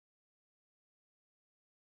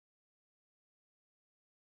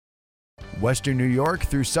Western New York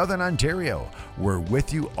through Southern Ontario. We're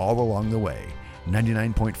with you all along the way.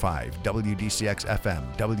 99.5 WDCX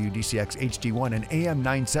FM, WDCX HD1, and AM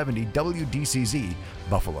 970 WDCZ,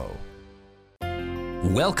 Buffalo.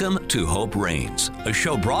 Welcome to Hope Reigns, a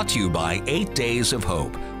show brought to you by 8 Days of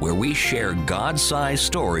Hope, where we share God-sized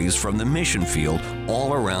stories from the mission field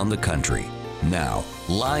all around the country. Now,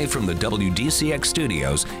 live from the WDCX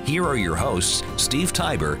studios, here are your hosts, Steve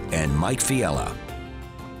Tiber and Mike Fiella.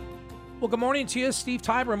 Well, good morning to you, Steve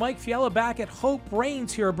Tiber, Mike Fiella, back at Hope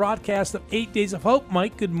Reigns here, a broadcast of 8 Days of Hope.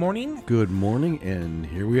 Mike, good morning. Good morning, and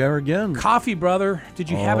here we are again. Coffee, brother.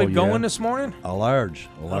 Did you have it going this morning? A large.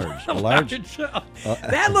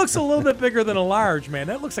 That looks a little bit bigger than a large, man.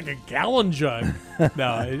 That looks like a gallon jug.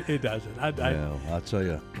 No, it doesn't. I'll tell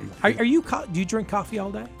you. Do you drink coffee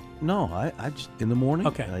all day? No, I just in the morning.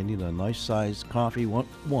 Okay. I need a nice sized coffee.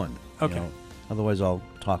 One. Okay. Otherwise, I'll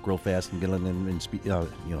talk real fast and get in and speak. You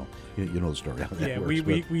know the story. How that Yeah,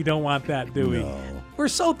 works, we don't want that, do we? No. We're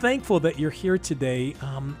so thankful that you're here today.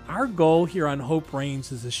 Our goal here on Hope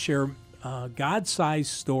Reigns is to share God-sized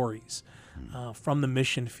stories from the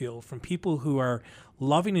mission field, from people who are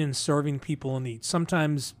loving and serving people in need.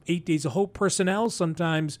 Sometimes 8 Days of Hope personnel,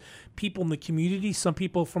 sometimes people in the community, some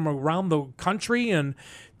people from around the country. And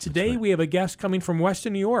today we have a guest coming from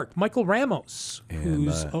Western New York, Michael Ramos,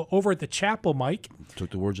 who's over at the chapel, Mike. Took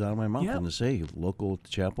the words out of my mouth and to say local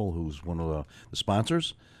chapel, who's one of the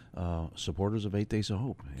sponsors, supporters of 8 Days of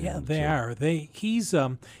Hope. Yeah, they are. He's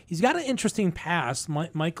got an interesting past.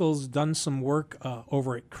 Michael's done some work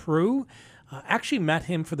over at Cru. Actually met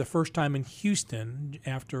him for the first time in Houston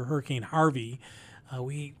after Hurricane Harvey. There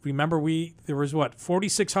was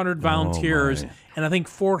 4,600 volunteers, and I think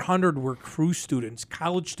 400 were Cru students,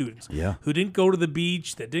 college students, who didn't go to the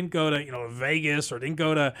beach, that didn't go to Vegas, or didn't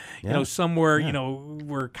go to somewhere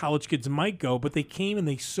where college kids might go, but they came and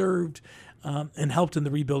they served and helped in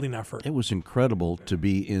the rebuilding effort. It was incredible to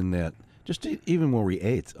be in that. Just even when we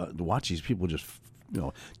ate, to watch these people just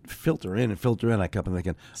filter in. I kept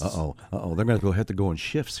thinking, they're going to have to go in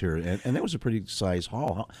shifts here. And that was a pretty size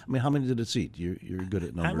hall. I mean, how many did it seat? You're good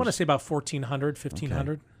at numbers. I want to say about 1,400,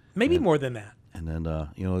 1,500, maybe more than that. And then,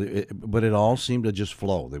 but it all seemed to just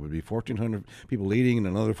flow. There would be 1,400 people eating and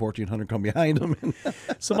another 1,400 come behind them.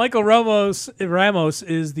 So Michael Ramos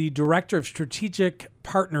is the Director of Strategic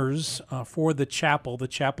Partners for the Chapel. The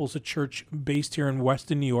Chapel's a church based here in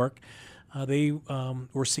Western New York. They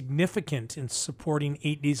were significant in supporting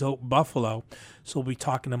 8 Days of Hope Buffalo. So we'll be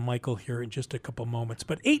talking to Michael here in just a couple moments.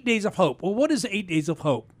 But 8 Days of Hope. Well, what is 8 Days of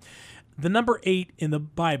Hope? The number 8 in the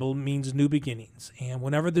Bible means new beginnings. And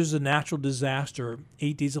whenever there's a natural disaster,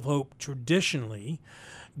 8 Days of Hope traditionally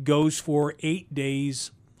goes for 8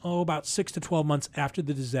 days, about 6 to 12 months after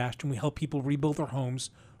the disaster. And we help people rebuild their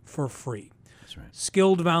homes for free. That's right.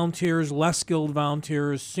 Skilled volunteers, less skilled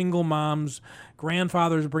volunteers, single moms,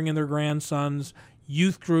 grandfathers bringing their grandsons,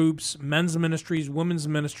 youth groups, men's ministries, women's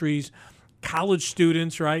ministries, college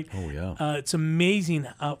students, right? Oh, yeah. It's amazing.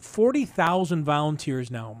 40,000 volunteers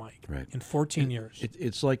now, Mike, in 14 years.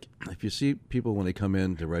 It's like if you see people when they come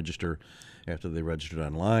in to register, after they registered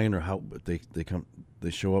online or how they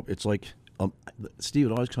show up, it's like, Steve,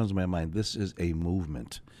 it always comes to my mind, this is a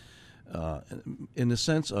movement. In the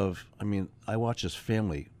sense of, I watched this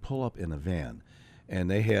family pull up in a van, and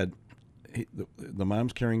they had the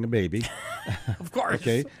mom's carrying a baby, of course.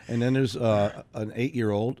 Okay, and then there's an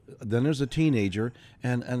 8-year-old, then there's a teenager,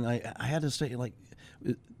 and I had to say, like,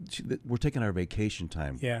 we're taking our vacation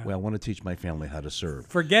time. Yeah. Well, I want to teach my family how to serve.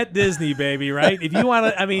 Forget Disney, baby, right? If you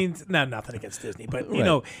want to, nothing against Disney, but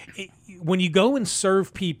when you go and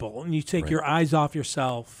serve people and you take your eyes off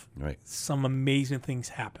yourself, some amazing things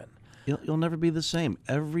happen. You'll never be the same.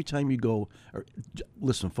 Every time you go,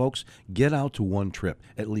 listen, folks, get out to one trip,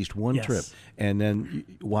 at least one trip, and then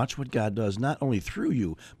watch what God does, not only through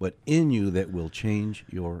you, but in you, that will change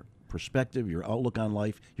your perspective, your outlook on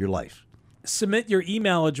life, your life. Submit your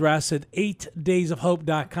email address at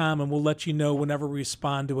 8daysofhope.com, and we'll let you know whenever we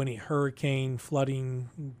respond to any hurricane, flooding,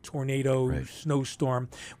 tornado, snowstorm.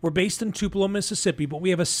 We're based in Tupelo, Mississippi, but we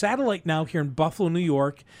have a satellite now here in Buffalo, New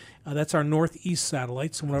York. That's our northeast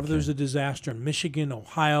satellite. So whenever there's a disaster in Michigan,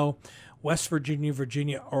 Ohio, West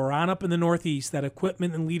Virginia, or on up in the northeast, that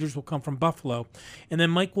equipment and leaders will come from Buffalo. And then,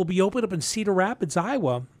 Mike, will be open up in Cedar Rapids,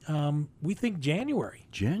 Iowa, we think January.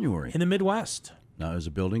 January. In the Midwest. Now, has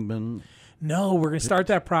the building been... No, we're going to start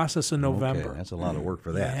that process in November. Okay, that's a lot of work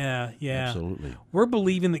for that. Yeah. Absolutely. We're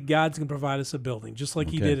believing that God's going to provide us a building, just like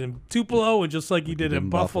He did in Tupelo and just like He did in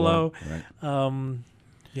Buffalo. Right.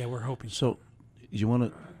 We're hoping. So, you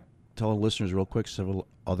want to tell the listeners real quick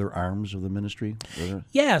other arms of the ministry?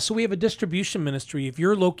 Yeah, so we have a distribution ministry. If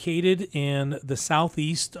you're located in the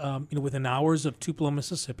southeast, within hours of Tupelo,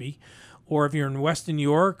 Mississippi, or if you're in Western New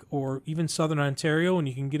York or even Southern Ontario and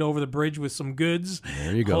you can get over the bridge with some goods,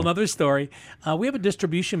 there you go. Whole other story. We have a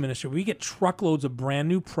distribution ministry. We get truckloads of brand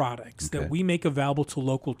new products that we make available to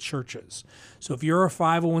local churches. So if you're a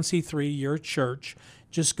 501c3, you're a church,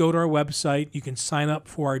 just go to our website. You can sign up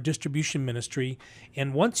for our distribution ministry.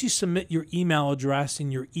 And once you submit your email address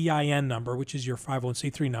and your EIN number, which is your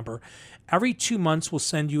 501c3 number, every 2 months we'll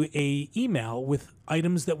send you an email with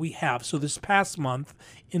items that we have. So this past month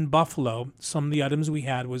in Buffalo, some of the items we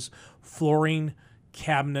had was flooring,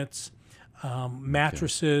 cabinets,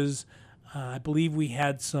 mattresses. I believe we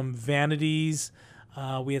had some vanities.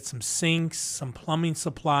 We had some sinks, some plumbing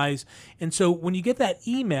supplies. And so when you get that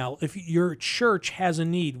email, if your church has a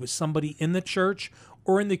need with somebody in the church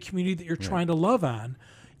or in the community that you're trying to love on,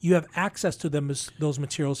 you have access to those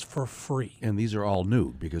materials for free. And these are all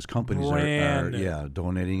new because companies are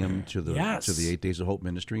donating them to the 8 Days of Hope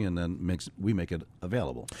ministry, and then we make it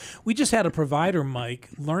available. We just had a provider, Mike,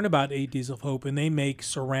 learn about 8 Days of Hope, and they make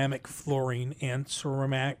ceramic flooring and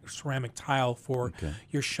ceramic tile for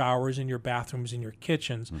your showers and your bathrooms and your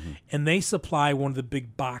kitchens, and they supply one of the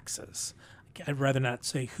big boxes. I'd rather not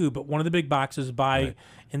say who, but one of the big boxes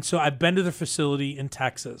and so I've been to the facility in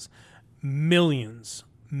Texas, millions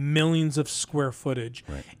of square footage,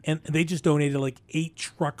 and they just donated like 8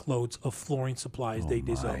 truckloads of flooring supplies. 8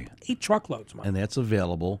 Days of Hope. 8 truckloads, Mike. And that's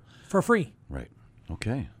available for free. Right.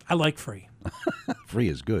 Okay. I like free. Free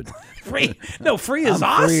is good. Free? No, free is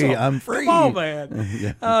awesome. I'm free. Come on,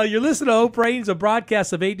 man. You're listening to Hope Reigns, a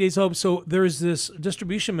broadcast of 8 Days Hope. So there's this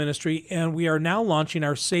distribution ministry, and we are now launching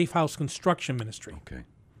our Safe House construction ministry. Okay.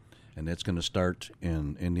 And that's going to start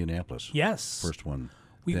in Indianapolis. Yes. First one.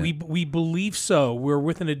 We believe so. We're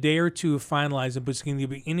within a day or two of finalizing, but it's going to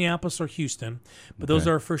be Indianapolis or Houston. But those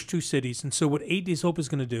are our first 2 cities. And so what 8 Days Hope is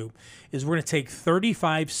going to do is we're going to take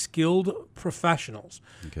 35 skilled professionals,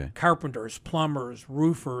 carpenters, plumbers,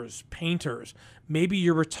 roofers, painters. Maybe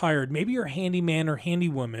you're retired. Maybe you're a handyman or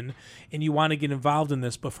handywoman, and you want to get involved in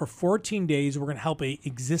this. But for 14 days, we're going to help a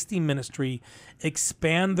existing ministry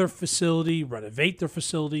expand their facility, renovate their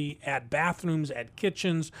facility, add bathrooms, add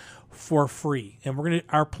kitchens for free. And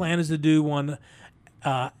our plan is to do one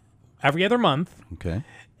every other month. Okay.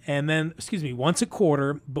 And then, once a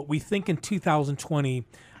quarter. But we think in 2020,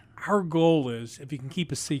 our goal is, if you can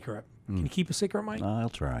keep a secret. Can you keep a secret, Mike? I'll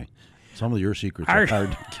try. Some of your secrets are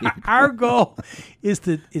hard to keep. Our goal is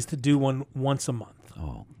to do one once a month.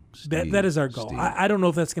 Oh, Steve, that is our goal. I don't know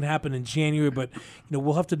if that's going to happen in January, but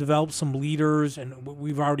we'll have to develop some leaders, and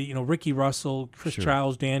we've already Ricky Russell, Chris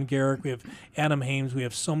Childs, Dan Garrick, we have Adam Hames. We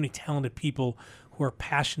have so many talented people who are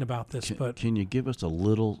passionate about this. Can you give us a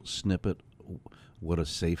little snippet what a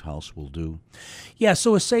safe house will do? Yeah,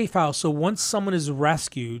 so a safe house. So once someone is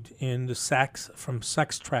rescued in from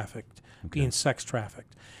sex trafficked, being sex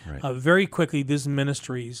trafficked. Right. Very quickly, these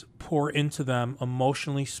ministries pour into them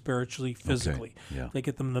emotionally, spiritually, physically. Okay. Yeah. They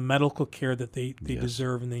get them the medical care that they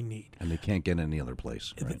deserve and they need. And they can't get any other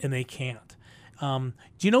place. Right? And they can't. Do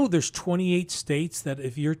you know there's 28 states that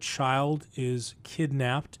if your child is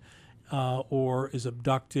kidnapped or is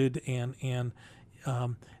abducted and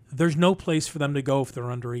there's no place for them to go if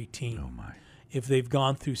they're under 18. Oh, my. If they've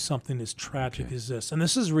gone through something as tragic as this. And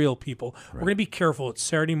this is real, people. Right. We're going to be careful. It's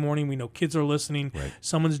Saturday morning. We know kids are listening. Right.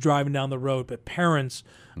 Someone's driving down the road. But parents,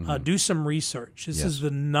 do some research. This is the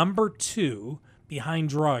number 2 behind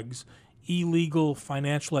drugs, illegal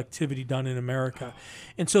financial activity done in America.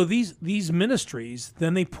 And so these ministries,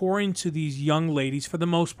 then they pour into these young ladies, for the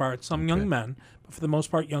most part, some young men, but for the most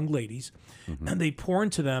part, young ladies. And they pour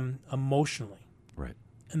into them emotionally. Right.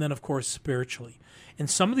 And then, of course, spiritually. And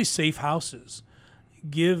some of these safe houses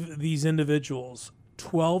give these individuals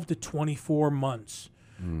 12 to 24 months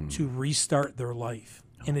to restart their life.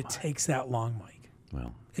 And it takes that long, Mike.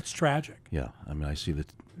 Well, it's tragic. Yeah. I mean, I see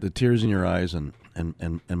the tears in your eyes and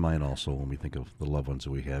mine also when we think of the loved ones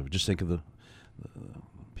that we have. Just think of the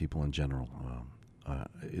people in general.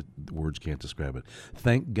 Words can't describe it.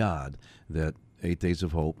 Thank God that 8 Days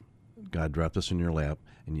of Hope, God dropped us in your lap,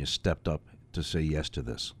 and you stepped up to say yes to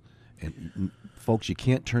this. And folks, you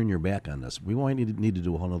can't turn your back on this. We might need to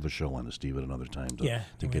do a whole other show on this, Steve, at another time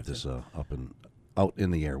to get this up and out in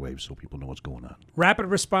the airwaves so people know what's going on. Rapid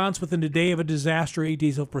response within a day of a disaster. 8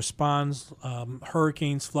 Days of responds.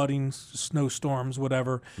 Hurricanes, flooding, snowstorms,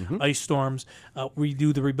 whatever, ice storms. We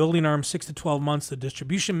do the rebuilding arm 6 to 12 months, the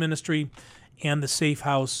distribution ministry, and the safe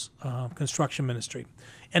house construction ministry.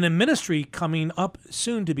 And a ministry coming up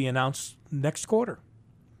soon to be announced next quarter.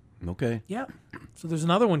 Okay. Yeah. So there's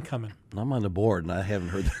another one coming. I'm on the board, and I haven't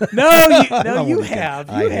heard that. No, you have.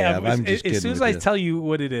 You have. I'm just kidding as soon as with I you. tell you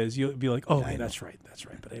what it is, you'll be like, oh, yeah, that's right.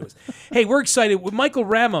 But anyways, hey, we're excited. Michael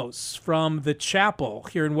Ramos from the Chapel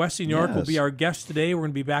here in Western New York will be Yes. our guest today. We're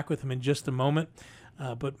going to be back with him in just a moment.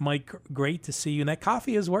 But Mike, great to see you. And that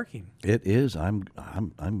coffee is working. It is. I'm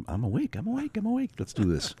awake. I'm awake. Let's do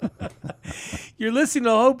this. You're listening to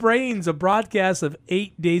Hope Reigns, a broadcast of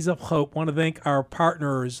 8 Days of Hope. Want to thank our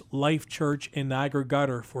partners, Life Church and Niagara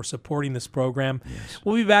Gutter, for supporting this program. Yes.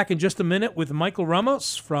 We'll be back in just a minute with Michael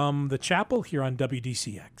Ramos from the Chapel here on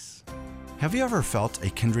WDCX. Have you ever felt a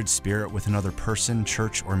kindred spirit with another person,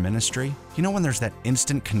 church, or ministry? You know when there's that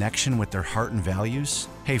instant connection with their heart and values?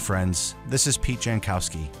 Hey friends, this is Pete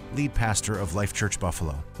Jankowski, lead pastor of Life Church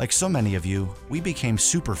Buffalo. Like so many of you, we became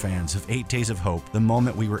super fans of 8 Days of Hope the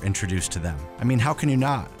moment we were introduced to them. I mean, how can you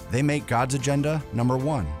not? They make God's agenda number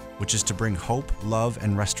one, which is to bring hope, love,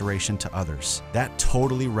 and restoration to others. That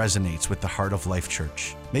totally resonates with the heart of Life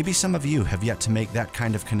Church. Maybe some of you have yet to make that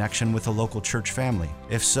kind of connection with a local church family.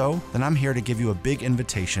 If so, then I'm here to give you a big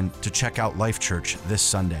invitation to check out Life Church this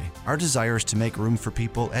Sunday. Our desire is to make room for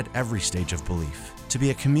people at every stage of belief, to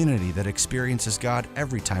be a community that experiences God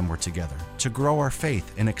every time we're together, to grow our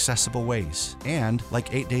faith in accessible ways, and,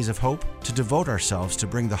 like 8 Days of Hope, to devote ourselves to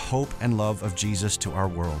bring the hope and love of Jesus to our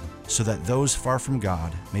world, so that those far from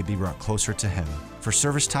God may be brought closer to Him. For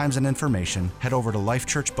service times and information, head over to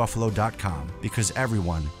lifechurchbuffalo.com, because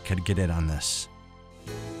everyone can get in on this.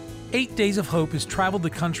 8 Days of Hope has traveled the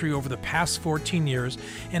country over the past 14 years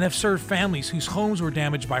and have served families whose homes were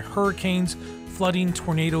damaged by hurricanes, flooding,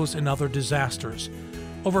 tornadoes, and other disasters.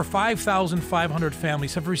 Over 5,500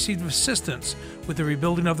 families have received assistance with the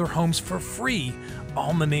rebuilding of their homes for free,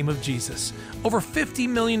 all in the name of Jesus. Over $50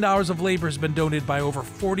 million of labor has been donated by over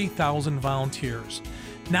 40,000 volunteers.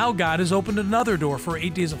 Now God has opened another door for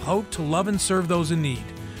 8 Days of Hope to love and serve those in need.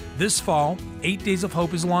 This fall, 8 Days of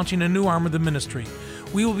Hope is launching a new arm of the ministry.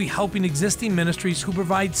 We will be helping existing ministries who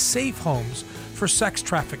provide safe homes for sex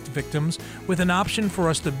trafficked victims with an option for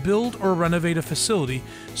us to build or renovate a facility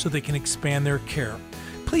so they can expand their care.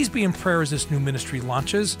 Please be in prayer as this new ministry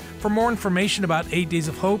launches. For more information about 8 Days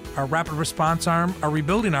of Hope, our rapid response arm, our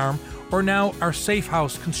rebuilding arm, or now our safe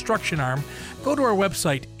house construction arm, go to our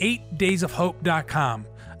website, 8daysofhope.com.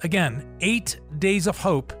 Again,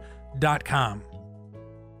 8daysofhope.com.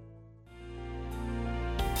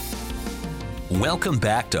 Welcome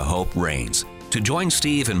back to Hope Reigns. To join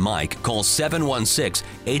Steve and Mike, call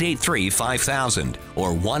 716-883-5000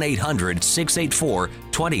 or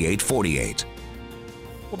 1-800-684-2848.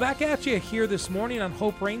 Well, back at you here this morning on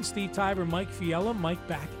Hope Reigns. Steve Tiver, Mike Fiella. Mike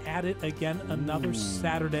back at it again another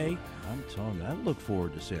Saturday. I'm telling you, I look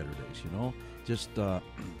forward to Saturdays, just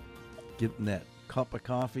getting that cup of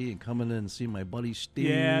coffee and coming in and see my buddy Steve.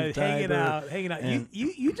 Yeah, Tiber. hanging out. And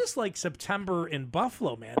You just like September in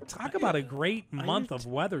Buffalo, man. Talk about a great month of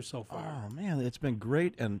weather so far. Oh man, it's been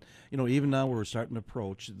great, and even now we're starting to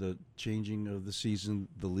approach the changing of the season.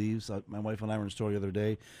 The leaves. My wife and I were in the store the other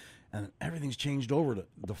day, and everything's changed over to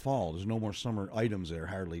the fall. There's no more summer items there,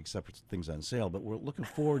 hardly, except for things on sale. But we're looking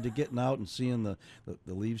forward to getting out and seeing the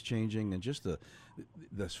leaves changing, and just the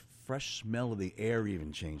fresh smell of the air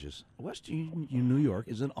even changes. Western New York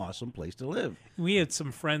is an awesome place to live. We had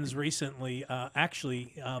some friends recently. Our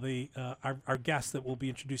guest that we'll be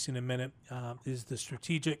introducing in a minute is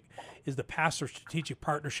the pastor of strategic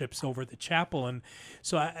partnerships over at the Chapel. And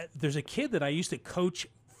so there's a kid that I used to coach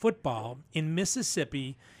football in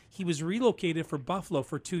Mississippi. He was relocated for Buffalo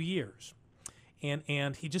for 2 years.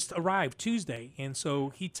 And he just arrived Tuesday, and so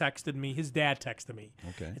he texted me. His dad texted me,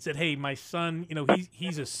 and said, "Hey, my son,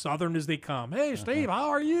 he's as Southern as they come. Hey, Steve, how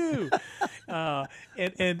are you?"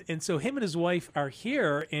 and so him and his wife are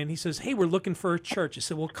here, and he says, "Hey, we're looking for a church." I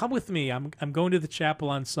said, "Well, come with me. I'm going to the Chapel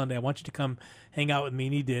on Sunday. I want you to come hang out with me."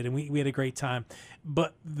 And he did, and we had a great time.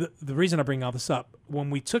 But the reason I bring all this up, when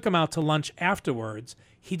we took him out to lunch afterwards,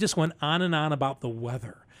 he just went on and on about the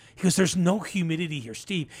weather. He goes, "There's no humidity here,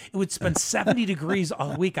 Steve. It would spend 70 degrees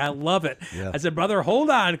all week. I love it." Yeah. I said, "Brother, hold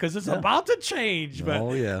on, because it's about to change."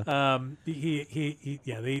 But they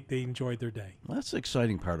enjoyed their day. Well, that's the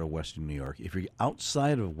exciting part of Western New York. If you're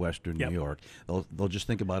outside of Western New York, they'll just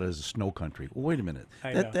think about it as a snow country. Well, wait a minute.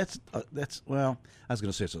 That's well, I was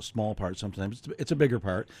going to say it's a small part. Sometimes it's a bigger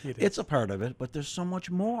part. It's a part of it, but there's so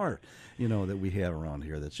much more, that we have around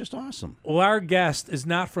here that's just awesome. Well, our guest is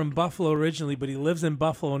not from Buffalo originally, but he lives in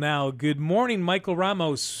Buffalo now. Good morning, Michael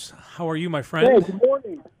Ramos. How are you, my friend? Hey, good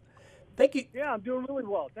morning. Thank you. Yeah, I'm doing really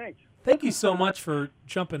well. Thanks. Thank you so much for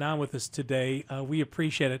jumping on with us today. We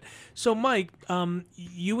appreciate it. So, Mike,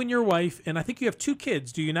 you and your wife, and I think you have 2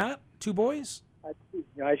 kids, do you not? 2 boys? I do.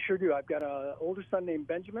 Yeah, I sure do. I've got an older son named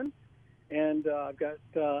Benjamin, and I've got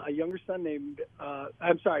a younger son named. I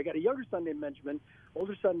got a younger son named Benjamin,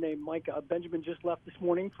 older son named Micah. Benjamin just left this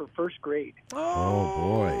morning for first grade. Oh,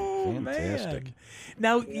 boy. Fantastic. Man.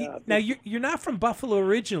 Now, Yeah. you're not from Buffalo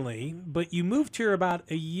originally, but you moved here about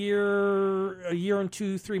a year and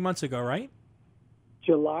 3 months ago, right?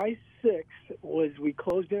 July 6th was we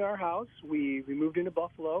closed in our house. We moved into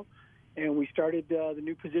Buffalo, and we started the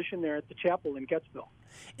new position there at the chapel in Gettsville.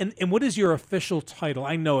 And what is your official title?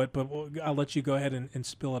 I know it, but I'll let you go ahead and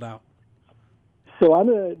spill it out. So I'm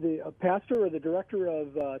a pastor or the director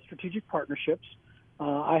of strategic partnerships.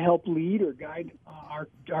 I help lead or guide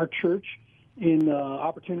our church in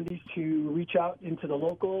opportunities to reach out into the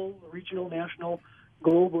local, regional, national,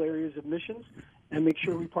 global areas of missions and make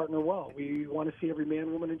sure we partner well. We want to see every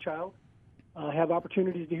man, woman, and child have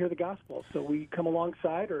opportunities to hear the gospel. So we come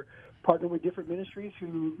alongside or partner with different ministries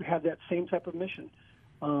who have that same type of mission.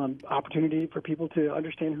 Opportunity for people to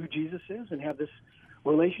understand who Jesus is and have this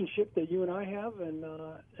relationship that you and I have and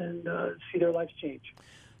see their lives change.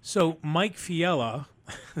 So Mike Fiala,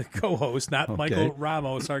 the co-host, not Okay. Michael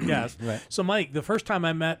Ramos, our guest. Right. So Mike, the first time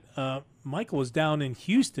I met Michael was down in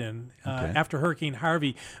Houston after Hurricane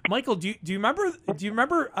Harvey. Michael, do you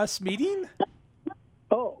remember us meeting?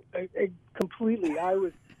 Oh, I completely. I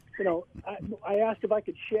was, I asked if I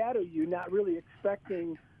could shadow you, not really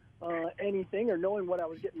expecting anything or knowing what I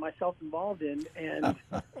was getting myself involved in. And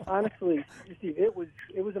honestly, Steve, it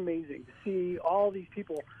was amazing to see all these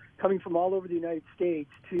people coming from all over the United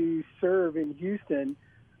States to serve in Houston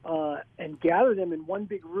and gather them in one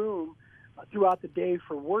big room throughout the day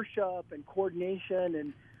for worship and coordination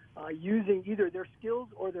and using either their skills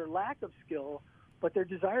or their lack of skill, but their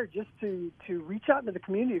desire just to reach out into the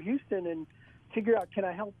community of Houston and figure out, can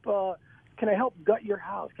I help gut your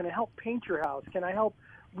house? Can I help paint your house? Can I help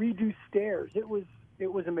redo stairs? It was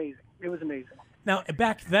amazing. It was amazing. Now,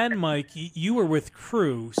 back then, Mike, you were with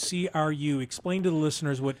Cru, CRU. Explain to the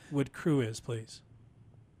listeners what Cru is, please.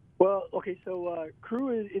 Well, okay, so Cru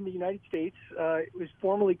is in the United States. It was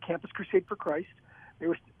formerly Campus Crusade for Christ. They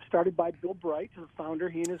were started by Bill Bright, the founder,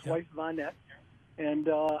 he and his wife, Vonette. And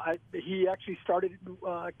he actually started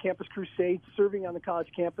Campus Crusade serving on the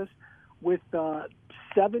college campus with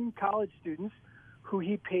 7 college students who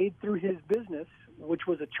he paid through his business, which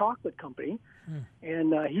was a chocolate company.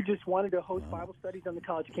 And he just wanted to host Bible studies on the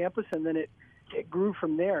college campus, and then it grew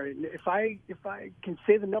from there. And if I can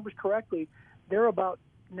say the numbers correctly, they're about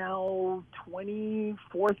now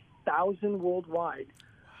 24,000 worldwide,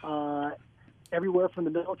 everywhere from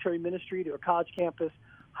the military ministry to a college campus,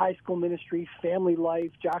 high school ministry, family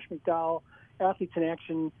life, Josh McDowell, Athletes in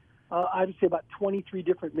Action. I would say about 23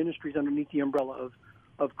 different ministries underneath the umbrella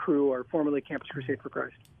of Cru, or formerly Campus Crusade for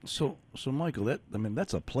Christ. So Michael,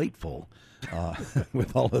 that's a plateful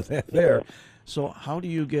with all of that there. So how do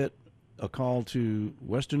you get a call to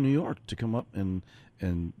Western New York to come up and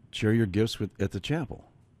share your gifts at the chapel?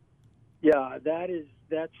 Yeah,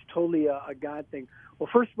 that's totally a God thing. Well,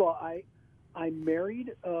 first of all, I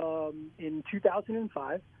married in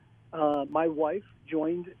 2005. My wife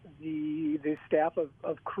joined the staff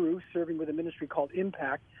of Cru, serving with a ministry called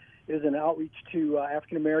Impact. It is an outreach to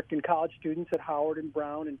African-American college students at Howard and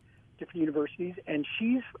Brown and different universities. And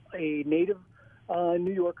she's a native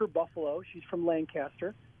New Yorker, Buffalo. She's from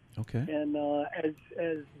Lancaster. Okay. And as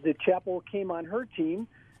the chapel came on her team,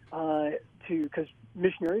 because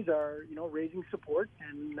missionaries are, raising support,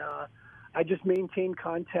 and I just maintained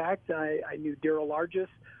contact. I knew Daryl Largess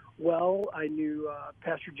well. I knew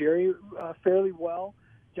Pastor Jerry fairly well.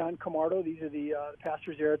 John Camardo. These are the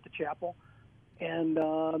pastors there at the chapel. And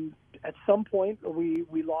at some point,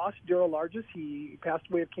 we lost Daryl Largess. He passed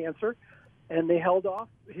away of cancer, and they held off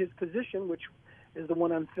his position, which is the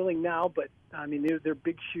one I'm filling now. But, I mean, they're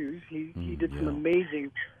big shoes. He did some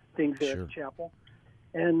amazing things there at the chapel.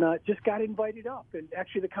 And just got invited up. And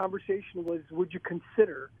actually the conversation was, would you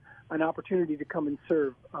consider an opportunity to come and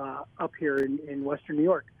serve up here in Western New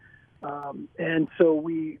York? And so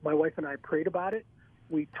my wife and I prayed about it.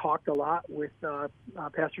 We talked a lot with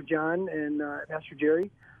Pastor John and Pastor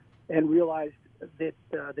Jerry and realized that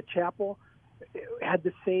the chapel had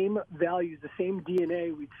the same values, the same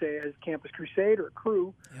DNA, we'd say, as Campus Crusade or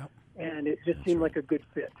Cru, and it just seemed like a good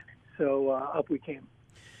fit. So up we came.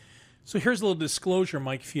 So here's a little disclosure,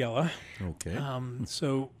 Mike Fiala. Okay.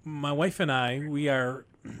 So my wife and I, we are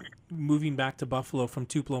moving back to Buffalo from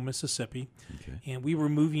Tupelo, Mississippi, and we were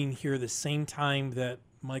moving here the same time that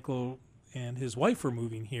Michael and his wife were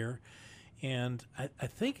moving here. And I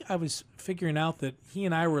think I was figuring out that he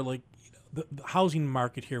and I were like the housing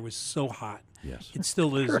market here was so hot. Yes. It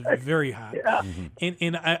still is very hot. Yeah.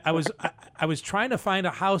 And I was trying to find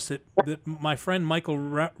a house that my friend Michael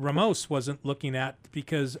Ramos wasn't looking at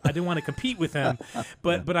because I didn't want to compete with him.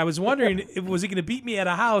 But I was wondering, was he going to beat me at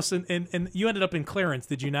a house? And you ended up in Clarence,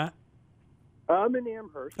 did you not? I'm in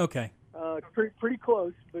Amherst. Okay. Pretty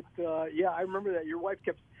close, but yeah, I remember that your wife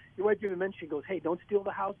even mentioned, she goes, "Hey, don't steal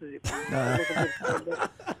the houses."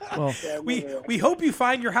 Well, We hope you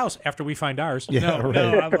find your house after we find ours. Yeah, no, right.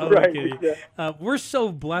 no, I'm Right, kidding. yeah. We're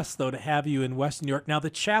so blessed, though, to have you in West New York. Now, the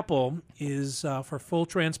chapel is, for full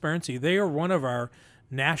transparency, they are one of our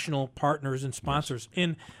national partners and sponsors.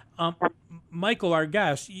 And Michael, our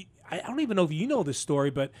guest, I don't even know if you know this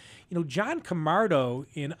story, but John Camardo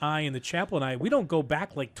and I, and the chapel and I, we don't go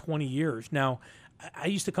back like 20 years now. I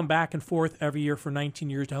used to come back and forth every year for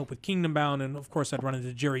 19 years to help with Kingdom Bound, and of course I'd run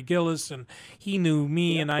into Jerry Gillis, and he knew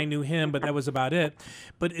me and I knew him, but that was about it.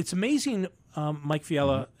 But it's amazing, Mike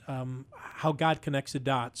Fiala, how God connects the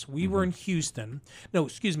dots. We were in Houston. No,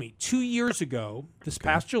 excuse me, 2 years ago, this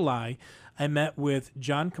past July, I met with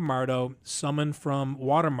John Camardo, someone from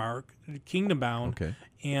Watermark, Kingdom Bound,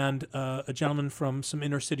 and a gentleman from some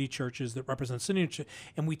inner city churches that represent city church,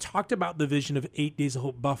 and we talked about the vision of 8 Days of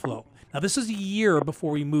Hope Buffalo. Now, this is a year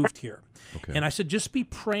before we moved here, and I said, just be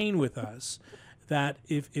praying with us that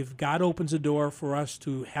if God opens a door for us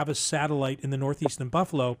to have a satellite in the Northeast in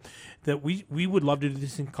Buffalo, that we would love to do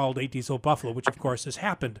this thing called 8 Days of Buffalo, which of course has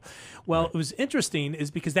happened. Well, it was interesting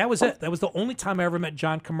is because that was it. That was the only time I ever met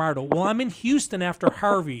John Camardo. Well, I'm in Houston after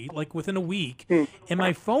Harvey, like within a week, and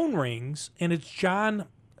my phone rings, and it's John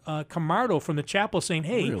Camardo from the chapel saying,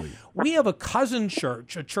 "Hey, we have a cousin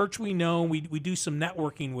church, a church we know, we do some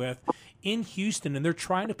networking with in Houston, and they're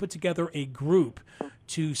trying to put together a group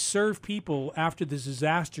to serve people after the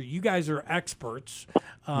disaster. You guys are experts."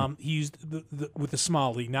 He used with the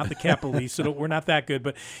small E, not the capital E, so we're not that good.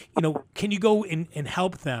 But, can you go and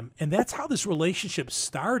help them? And that's how this relationship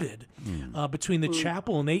started between the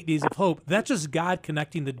chapel and 8 Days of Hope. That's just God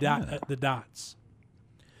connecting the dots.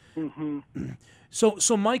 Mm-hmm.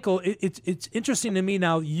 So Michael, it's interesting to me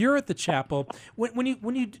now. You're at the chapel. When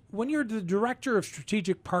you're the director of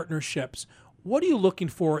strategic partnerships, what are you looking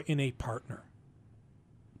for in a partner?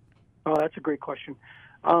 Oh, that's a great question.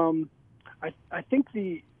 I think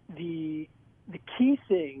the key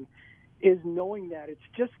thing is knowing that it's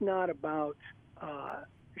just not about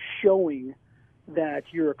showing that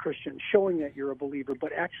you're a Christian, showing that you're a believer,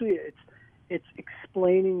 but actually it's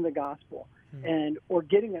explaining the gospel. Or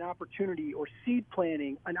getting an opportunity or seed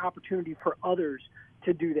planting an opportunity for others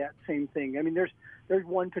to do that same thing. I mean, there's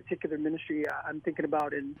one particular ministry I'm thinking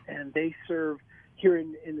about, and they serve here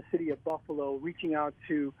in the city of Buffalo, reaching out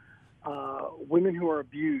to women who are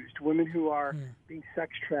abused, women who are being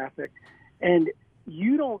sex trafficked, and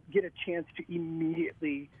you don't get a chance to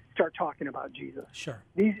immediately start talking about Jesus. Sure.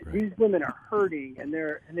 These women are hurting, and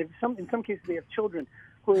in some cases they have children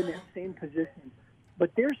who are in that same position.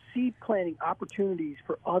 But they're seed planting opportunities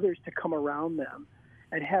for others to come around them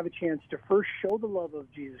and have a chance to first show the love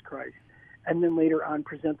of Jesus Christ, and then later on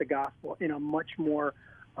present the gospel in a much more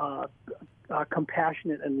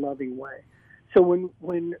compassionate and loving way. So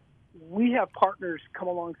when we have partners come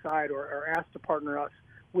alongside or are asked to partner us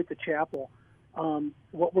with the chapel,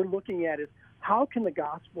 what we're looking at is how can the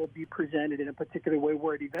gospel be presented in a particular way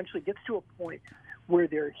where it eventually gets to a point where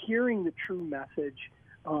they're hearing the true message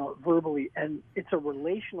verbally, and it's a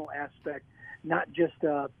relational aspect, not just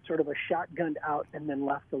sort of a shotgunned out and then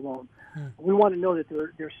left alone. We want to know that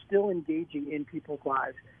they're still engaging in people's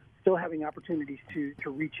lives, still having opportunities to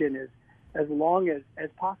reach in as long as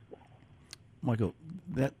possible. Michael,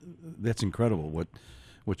 that's incredible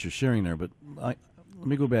what you're sharing there. But let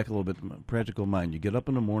me go back a little bit. Practical mind. You get up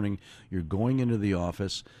in the morning. You're going into the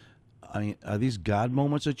office. I mean, are these God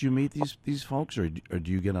moments that you meet these folks, or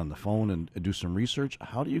do you get on the phone and do some research?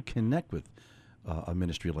 How do you connect with a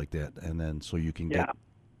ministry like that, and then so you can get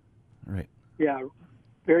right? Yeah,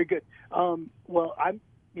 very good. Well, I'm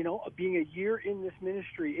being a year in this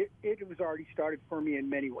ministry, it was already started for me in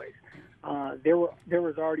many ways. There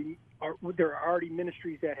are already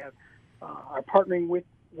ministries that are partnering with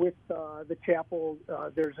the chapel.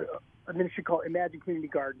 There's a ministry called Imagine Community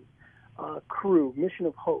Gardens. Crew, Mission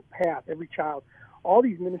of Hope, Path, Every Child, all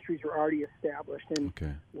these ministries are already established. And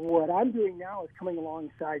what I'm doing now is coming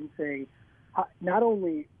alongside and saying, not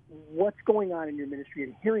only what's going on in your ministry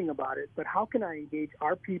and hearing about it, but how can I engage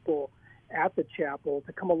our people at the chapel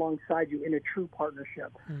to come alongside you in a true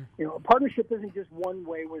partnership? A partnership isn't just one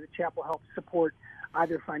way where the chapel helps support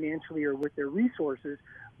either financially or with their resources,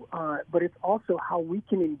 but it's also how we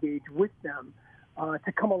can engage with them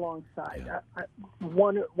to come alongside.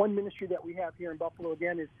 One ministry that we have here in Buffalo,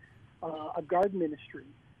 again, is a garden ministry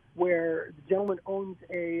where the gentleman owns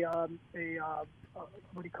a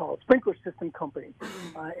sprinkler system company.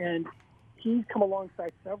 And he's come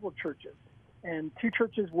alongside several churches. And 2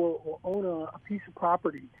 churches will own a piece of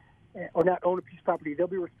property, or not own a piece of property. They'll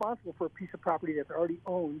be responsible for a piece of property that's already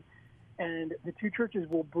owned. And the 2 churches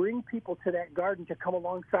will bring people to that garden to come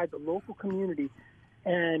alongside the local community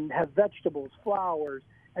and have vegetables, flowers,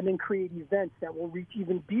 and then create events that will reach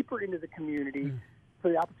even deeper into the community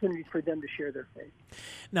for the opportunities for them to share their faith.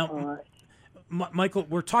 Now, Michael,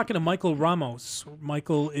 we're talking to Michael Ramos.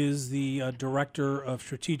 Michael is the Director of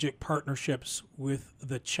Strategic Partnerships with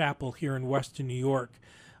the Chapel here in Western New York.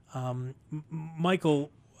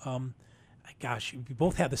 Michael, gosh, we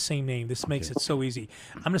both have the same name. This makes it so easy.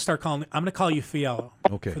 I'm going to call you Fiella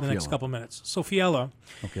for the next couple minutes. So Fiella,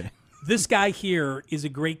 this guy here is a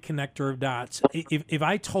great connector of dots. If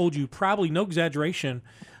I told you, probably no exaggeration,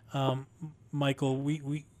 Michael,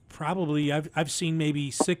 we probably, I've seen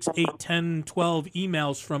maybe 6, 8, 10, 12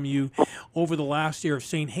 emails from you over the last year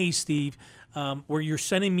saying, hey, Steve, where you're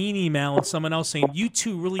sending me an email and someone else saying, you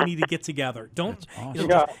two really need to get together. Don't,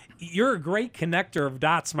 awesome. You're a great connector of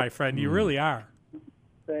dots, my friend. You really are.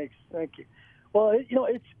 Thanks. Thank you. Well,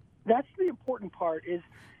 that's the important part is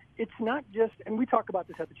it's not just, and we talk about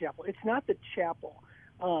this at the chapel, it's not the chapel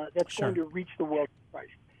that's going to reach the world with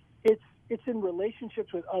Christ. It's in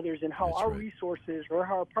relationships with others and how our resources or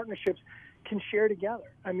how our partnerships can share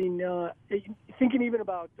together. I mean, thinking even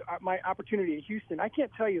about my opportunity at Houston, I can't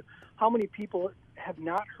tell you how many people have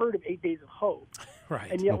not heard of 8 Days of Hope. Right.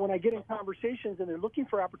 And yet when I get in conversations and they're looking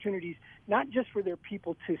for opportunities, not just for their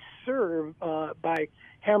people to serve by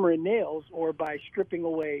hammer and nails or by stripping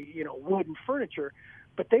away, wood and furniture,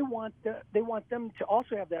 but they want them to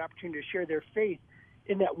also have that opportunity to share their faith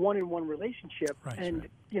in that one-on-one relationship. Right, and,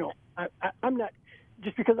 I'm not,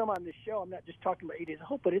 just because I'm on this show, I'm not just talking about 8 Days of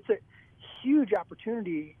Hope, but it's a huge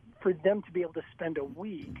opportunity for them to be able to spend a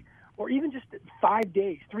week or even just 5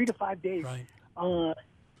 days, 3 to 5 days,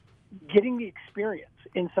 getting the experience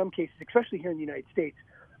in some cases, especially here in the United States,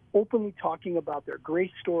 openly talking about their grace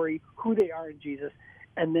story, who they are in Jesus,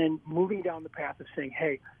 and then moving down the path of saying,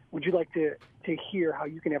 hey, would you like to hear how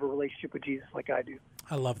you can have a relationship with Jesus like I do?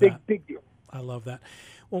 I love that. Big deal. I love that.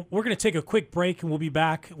 Well, we're going to take a quick break, and we'll be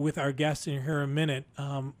back with our guests in here in a minute.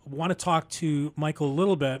 Want to talk to Michael a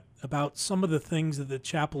little bit about some of the things that the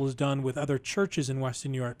chapel has done with other churches in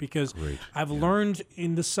Western New York, because I've learned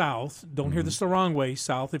in the South, don't hear this the wrong way,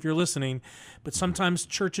 South, if you're listening, but sometimes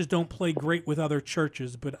churches don't play great with other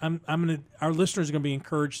churches. But our listeners are going to be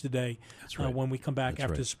encouraged today when we come back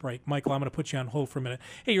after this break. Michael, I'm going to put you on hold for a minute.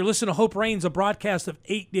 Hey, you're listening to Hope Reigns, a broadcast of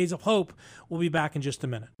 8 Days of Hope. We'll be back in just a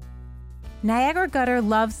minute. Niagara Gutter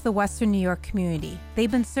loves the Western New York community. They've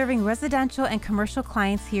been serving residential and commercial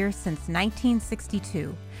clients here since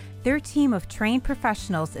 1962. Their team of trained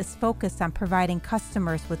professionals is focused on providing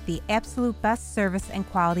customers with the absolute best service and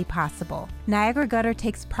quality possible. Niagara Gutter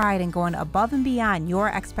takes pride in going above and beyond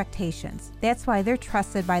your expectations. That's why they're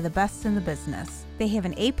trusted by the best in the business. They have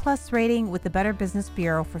an A+ rating with the Better Business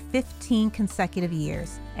Bureau for 15 consecutive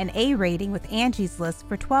years, an A rating with Angie's List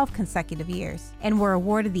for 12 consecutive years, and were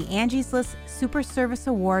awarded the Angie's List Super Service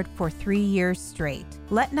Award for 3 years straight.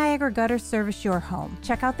 Let Niagara Gutter service your home.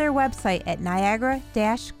 Check out their website at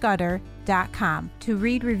niagara-gutter.com to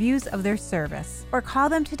read reviews of their service, or call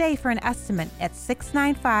them today for an estimate at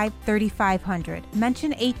 695-3500.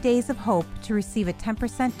 Mention 8 Days of Hope to receive a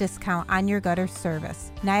 10% discount on your gutter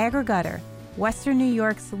service. Niagara Gutter, Western New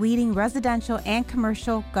York's leading residential and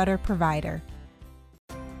commercial gutter provider.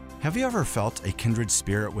 Have you ever felt a kindred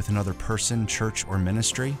spirit with another person, church, or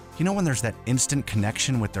ministry? You know when there's that instant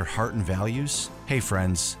connection with their heart and values? Hey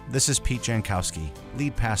friends, this is Pete Jankowski,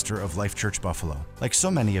 lead pastor of Life Church Buffalo. Like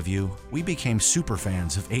so many of you, we became super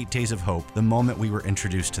fans of 8 Days of Hope the moment we were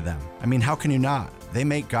introduced to them. I mean, how can you not? They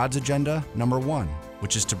make God's agenda number one,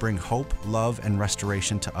 which is to bring hope, love, and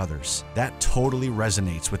restoration to others. That totally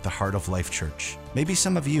resonates with the heart of Life Church. Maybe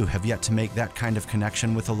some of you have yet to make that kind of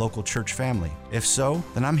connection with a local church family. If so,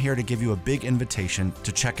 then I'm here to give you a big invitation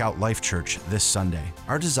to check out Life Church this Sunday.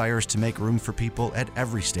 Our desire is to make room for people at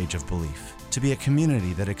every stage of belief, to be a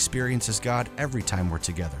community that experiences God every time we're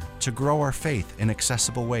together, to grow our faith in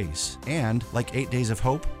accessible ways, and, like 8 Days of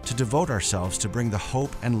Hope, to devote ourselves to bring the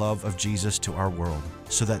hope and love of Jesus to our world,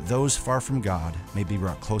 so that those far from God may be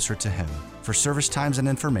brought closer to Him. For service times and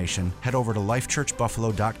information, head over to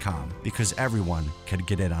lifechurchbuffalo.com, because everyone can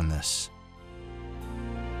get in on this.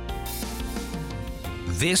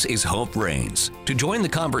 This is Hope Reigns. To join the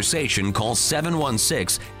conversation, call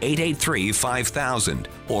 716-883-5000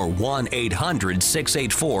 or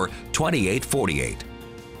 1-800-684-2848.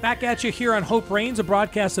 Back at you here on Hope Reigns, a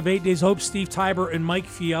broadcast of 8 Days Hope. Steve Tybor and Mike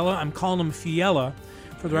Fiella. I'm calling him Fiella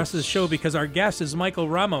for the rest of the show because our guest is Michael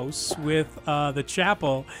Ramos with the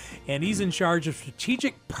Chapel, and he's in charge of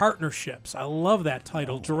strategic partnerships. I love that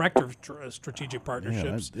title, Director of Strategic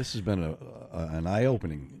Partnerships. Yeah, this has been an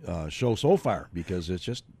eye-opening show so far because it's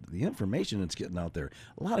just the information that's getting out there.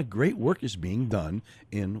 A lot of great work is being done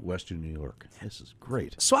in Western New York. This is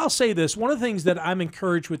great. So I'll say this. One of the things that I'm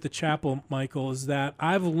encouraged with the Chapel, Michael, is that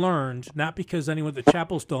I've learned, not because anyone at the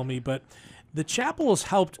Chapel's told me, but the Chapel has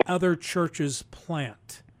helped other churches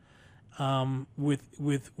plant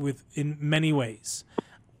with in many ways.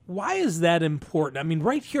 Why is that important? I mean,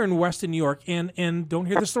 right here in Western New York, and don't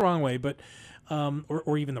hear this the wrong way, but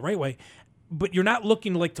or even the right way, but you're not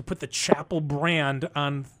looking like to put the Chapel brand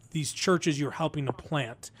on these churches you're helping to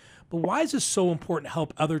plant. But why is this so important to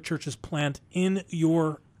help other churches plant in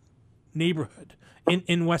your neighborhood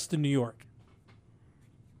in Western New York?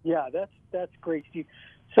 Yeah, that's great, Steve.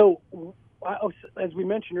 So, as we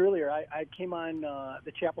mentioned earlier, I came on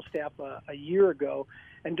the Chapel staff a year ago,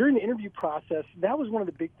 and during the interview process, that was one of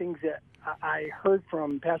the big things that I heard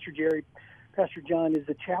from Pastor Jerry, Pastor John, is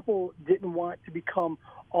the Chapel didn't want to become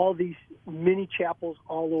all these mini chapels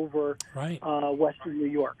all over Western New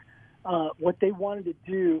York. What they wanted to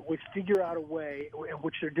do was figure out a way,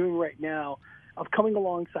 which they're doing right now, of coming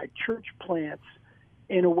alongside church plants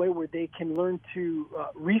in a way where they can learn to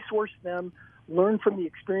resource them, learn from the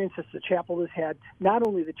experiences the Chapel has had, not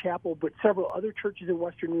only the Chapel, but several other churches in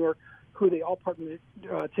Western New York who they all partnered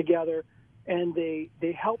together, and they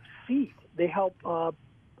help seed. They help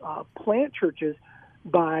plant churches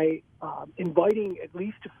by inviting at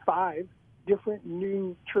least 5 different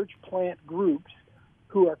new church plant groups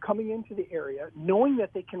who are coming into the area, knowing that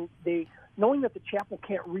knowing that the Chapel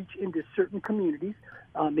can't reach into certain communities,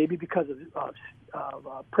 maybe because of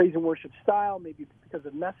praise and worship style, maybe because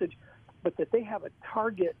of message, but that they have a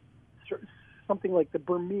target, something like the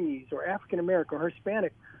Burmese or African American or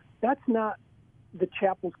Hispanic. That's not the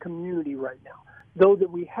Chapel's community right now. Though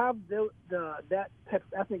that we have that type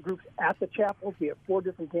of ethnic groups at the Chapels, we have 4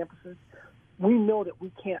 different campuses, we know that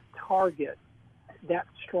we can't target that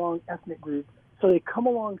strong ethnic group. So they come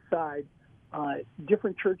alongside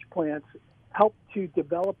different church plants, help to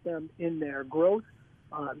develop them in their growth.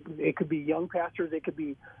 It could be young pastors. It could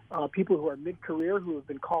be people who are mid-career who have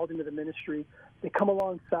been called into the ministry. They come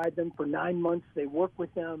alongside them for 9 months. They work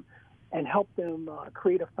with them and help them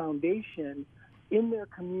create a foundation in their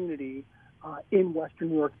community in Western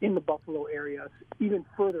New York, in the Buffalo area, even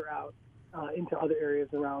further out into other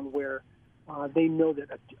areas around where they know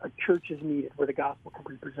that a church is needed, where the gospel can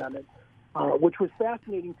be presented, which was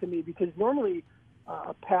fascinating to me because normally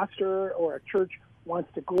a pastor or a church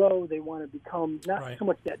wants to grow. They want to become not so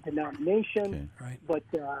much that denomination, but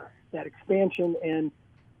that expansion. And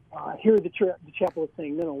here the Chapel is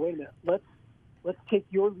saying, no, wait a minute. Let's take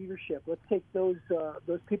your leadership. Let's take those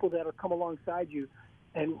people that are come alongside you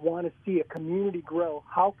and want to see a community grow.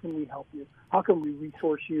 How can we help you? How can we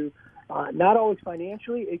resource you? Not always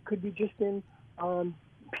financially. It could be just in PA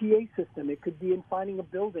system. It could be in finding a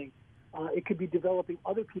building. It could be developing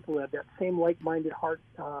other people that have that same like-minded heart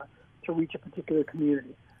to reach a particular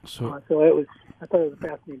community. So I thought it was a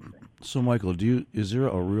fascinating thing. So, Michael, is there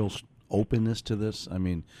a real openness to this? I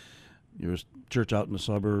mean, you're a church out in the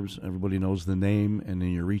suburbs, everybody knows the name, and then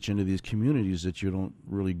you reach into these communities that you don't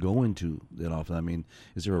really go into that often. I mean,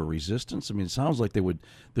 is there a resistance? I mean, it sounds like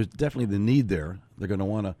there's definitely the need there. They're going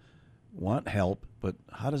to want help, but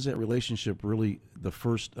how does that relationship really, the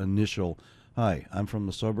first initial, hi, I'm from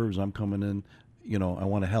the suburbs, I'm coming in, I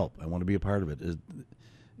want to help, I want to be a part of it.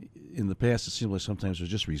 In the past, it seems like sometimes there's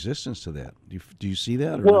just resistance to that. Do you see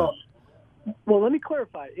that? Or well, let me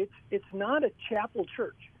clarify. It's not a Chapel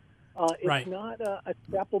church. It's not a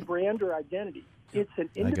Chapel brand or identity. It's an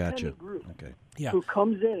independent group who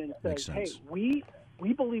comes in and says, "Hey, we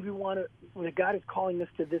believe that God is calling us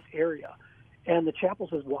to this area," and the Chapel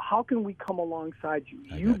says, "Well, how can we come alongside you?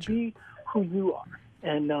 You be who you are,"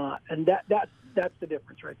 and that's the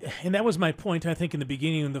difference right there. And that was my point, I think, in the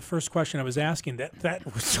beginning, in the first question I was asking. That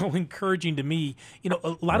was so encouraging to me.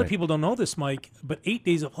 A lot of people don't know this, Mike, but 8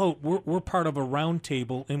 Days of Hope, we're part of a round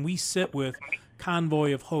table, and we sit with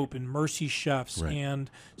Convoy of Hope and Mercy Chefs and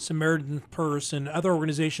Samaritan Purse and other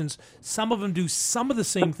organizations. Some of them do some of the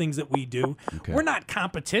same things that we do. Okay. We're not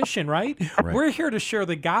competition, right? We're here to share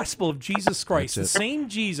the gospel of Jesus Christ, the same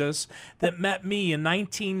Jesus that met me in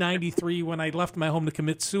 1993 when I left my home to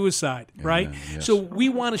commit suicide, right? Yes. So we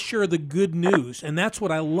want to share the good news, and that's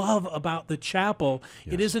what I love about the chapel.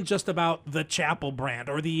 It isn't just about the chapel brand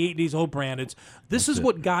or the 8 Days Hope brand. This is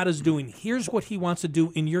what God is doing. Here's what he wants to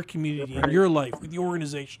do in your community, in your life, with your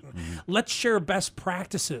organization. Let's share best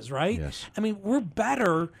practices, right? Yes. I mean, we're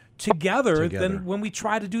better together than when we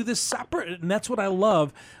try to do this separate. And that's what I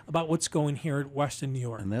love about what's going here at Western New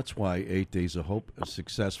York. And that's why 8 Days of Hope is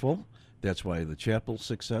successful. That's why the chapel's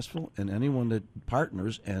successful. And anyone that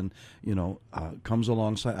partners and, comes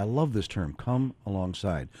alongside. I love this term, come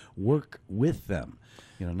alongside. Work with them.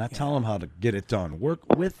 Not tell them how to get it done.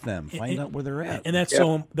 Work with them. Find out where they're at. And that's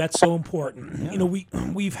so important. Yeah.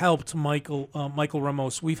 We've helped Michael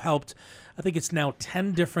Ramos. We've helped, I think it's now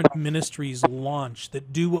 10 different ministries launch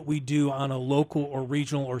that do what we do on a local or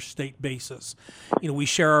regional or state basis. We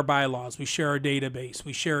share our bylaws, we share our database,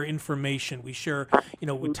 we share information, we share,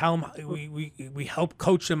 we tell them, we help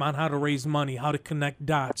coach them on how to raise money, how to connect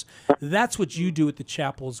dots. That's what you do at the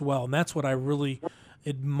chapel as well. And that's what I really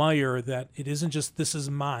admire, that it isn't just this is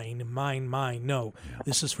mine. No,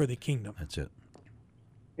 this is for the kingdom. That's it.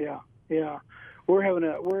 Yeah.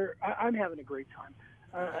 I'm having a great time.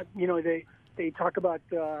 They talk about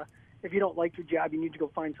if you don't like your job, you need to go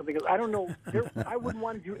find something else. I don't know. I wouldn't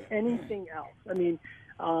want to do anything else. I mean,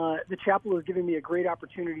 the chapel has given me a great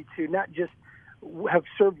opportunity to not just have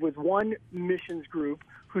served with one missions group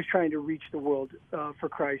who's trying to reach the world for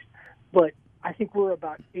Christ, but I think we're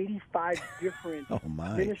about 85 different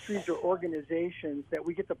ministries or organizations that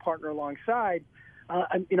we get to partner alongside.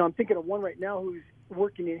 I'm thinking of one right now who's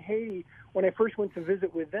working in Haiti. When I first went to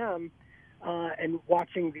visit with them and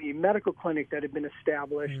watching the medical clinic that had been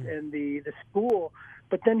established and the school,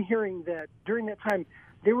 but then hearing that during that time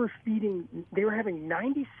they were having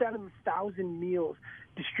 97,000 meals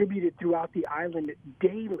distributed throughout the island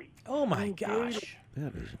daily. Oh my gosh.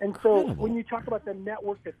 That is and incredible. So when you talk about the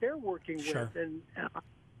network that they're working with, and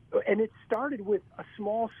it started with a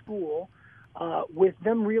small school, with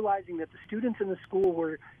them realizing that the students in the school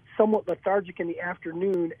were somewhat lethargic in the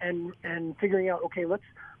afternoon, and figuring out, okay, let's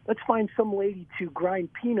find some lady to grind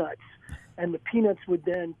peanuts, and the peanuts would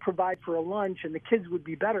then provide for a lunch, and the kids would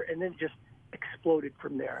be better, and then it just exploded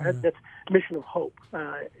from there. That's Mission of Hope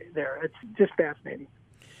there. It's just fascinating.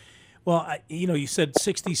 Well, you said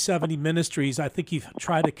 60, 70 ministries. I think you've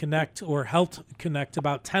tried to connect or helped connect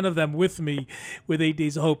about 10 of them with me with 8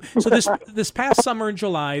 Days of Hope. So this past summer in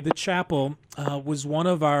July, the chapel was one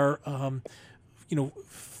of our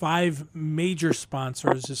 5 major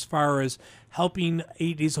sponsors as far as helping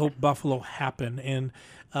 8 Days of Hope Buffalo happen. And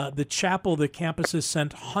the chapel, the campuses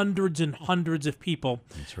sent hundreds and hundreds of people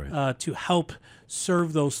to help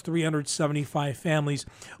serve those 375 families.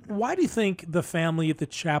 Why do you think the family at the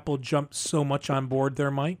chapel jumped so much on board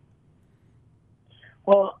there, Mike?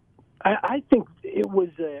 Well, I think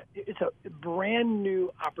it's a brand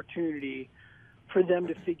new opportunity for them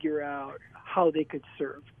to figure out how they could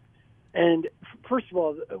serve. And first of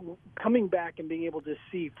all, coming back and being able to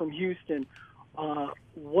see from Houston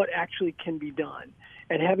what actually can be done,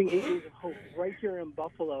 and having 8 Days of Hope right here in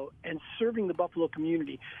Buffalo and serving the Buffalo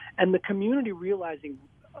community, and the community realizing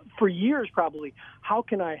for years probably, how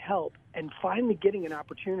can I help, and finally getting an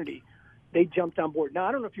opportunity, they jumped on board. Now,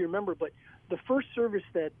 I don't know if you remember, but the first service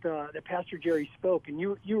that Pastor Jerry spoke, and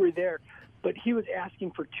you were there, but he was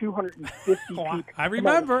asking for 250 people. I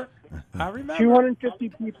remember. 250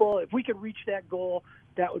 people. If we could reach that goal,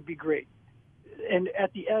 that would be great. And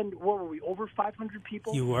at the end, what were we, over 500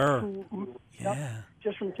 people? You were.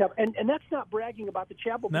 Just from the chapel. And that's not bragging about the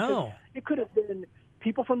chapel. No. It could have been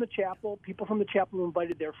people from the chapel who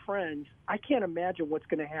invited their friends. I can't imagine what's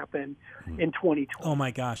going to happen in 2020. Oh, my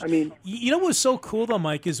gosh. I mean, you know what was so cool, though,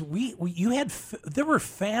 Mike, is there were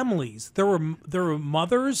families. There were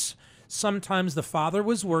mothers. Sometimes the father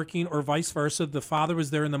was working, or vice versa. The father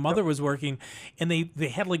was there and the mother was working, and they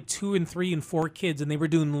had like 2 and 3 and 4 kids, and they were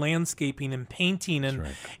doing landscaping and painting,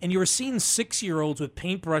 and you were seeing 6-year-olds with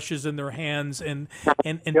paintbrushes in their hands and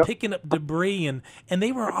picking up debris, and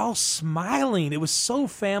they were all smiling. It was so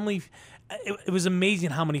family. It was amazing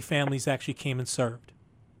how many families actually came and served.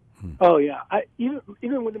 Oh yeah,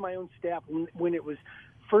 even within my own staff, when it was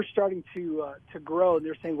first starting to grow, and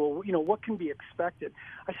they're saying, well, what can be expected?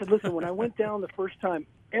 I said, listen, when I went down the first time,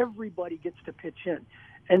 everybody gets to pitch in.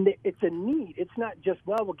 And it's a need. It's not just,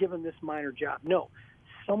 well, we'll give them this minor job. No,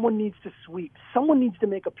 someone needs to sweep. Someone needs to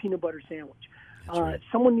make a peanut butter sandwich. right.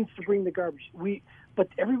 Someone needs to bring the garbage. But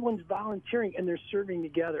everyone's volunteering and they're serving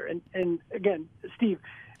together. And again, Steve,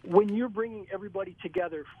 when you're bringing everybody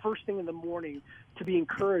together first thing in the morning to be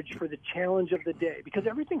encouraged for the challenge of the day, because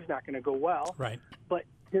everything's not going to go well, Right. but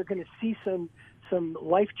they're going to see some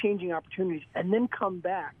life-changing opportunities and then come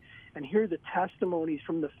back and hear the testimonies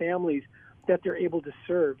from the families that they're able to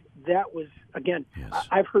serve. That was, again, Yes.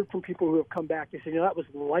 I've heard from people who have come back. They say, that was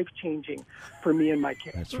life-changing for me and my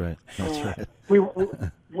kids. That's right. That's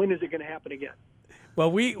right. When is it going to happen again? Well,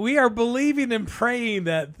 we are believing and praying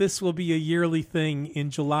that this will be a yearly thing in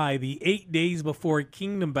July, the 8 days before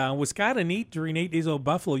Kingdom Bound. Was kind of neat during 8 Days of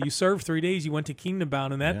Buffalo. You served 3 days, you went to Kingdom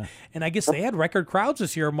Bound, and I guess they had record crowds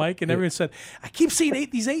this year, Mike, and everyone said, I keep seeing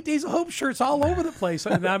these 8 Days of Hope shirts all over the place.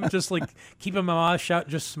 And I'm just like keeping my mouth shut,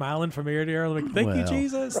 just smiling from ear to ear, like, thank you,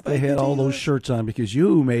 Jesus. They had all those shirts on because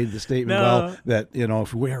you made the statement, No. that,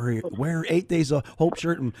 if you wear 8 Days of Hope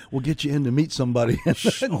shirt and we'll get you in to meet somebody.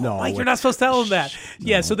 No, Mike, you're not supposed to tell them that.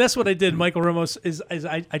 Yeah, so that's what I did, Michael Ramos, is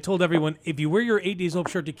I told everyone, if you wear your 8 Days Hope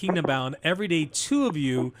shirt to Kingdom Bound, every day 2 of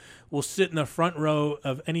you will sit in the front row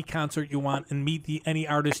of any concert you want and meet any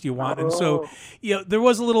artist you want. And so, there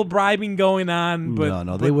was a little bribing going on. But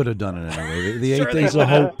No, they would have done it anyway. The Sure 8 they Days would of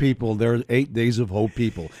have. Hope people, they're 8 Days of Hope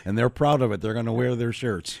people, and they're proud of it. They're going to wear their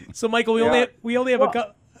shirts. So, Michael, we only have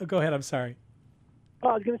go ahead, I'm sorry.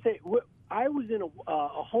 I was going to say, I was in a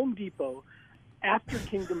Home Depot after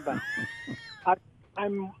Kingdom Bound.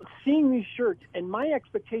 I'm seeing these shirts, and my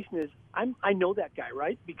expectation is I know that guy,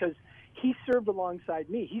 right? Because he served alongside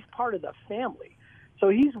me. He's part of the family. So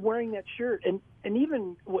he's wearing that shirt. And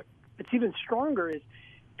even it's even stronger is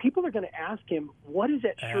people are going to ask him, what is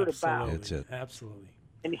that shirt about? That's it. Absolutely.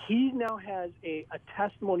 And he now has a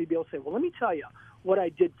testimony to be able to say, well, let me tell you what I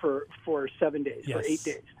did for 7 days, for 8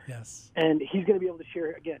 days. Yes. And he's going to be able to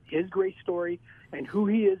share, again, his great story and who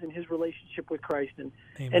he is and his relationship with Christ.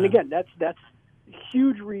 And again, that's a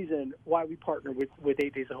huge reason why we partner with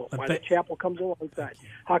 8 Days of Hope, why the chapel comes alongside.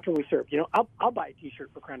 How can we serve? I'll buy a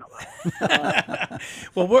T-shirt for crying out loud.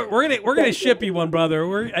 Well, we're gonna ship you one,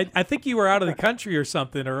 brother. I think you were out of the country or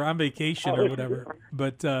something, or on vacation or whatever.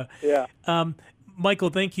 But Michael,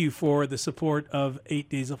 thank you for the support of 8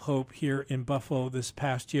 Days of Hope here in Buffalo this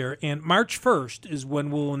past year. And March 1st is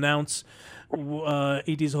when we'll announce 8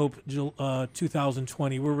 Days of Hope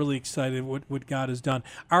 2020. We're really excited what God has done.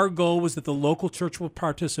 Our goal was that the local church will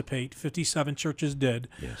participate. 57 churches did.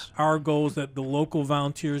 Yes. Our goal is that the local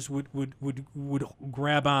volunteers would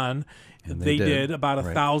grab on. And they they did. did. About Right.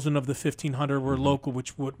 1,000 of the 1,500 were local,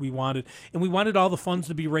 which what we wanted. And we wanted all the funds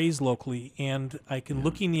to be raised locally. And I can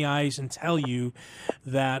look in the eyes and tell you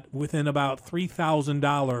that within about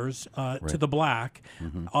 $3,000 to the black,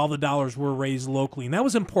 all the dollars were raised locally. And that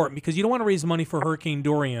was important because you don't want to raise money for Hurricane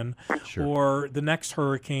Dorian or the next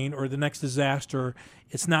hurricane or the next disaster.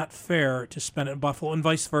 It's not fair to spend it in Buffalo and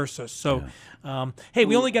vice versa. So, hey,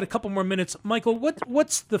 we only got a couple more minutes. Michael,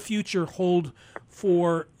 what's the future hold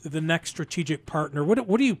for the next strategic partner?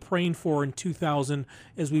 What are you praying for in 2000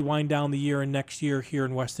 as we wind down the year and next year here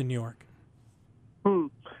in Western New York?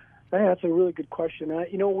 That's a really good question.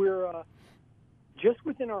 We're just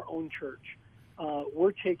within our own church.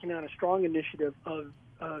 We're taking on a strong initiative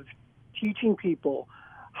of teaching people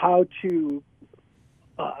how to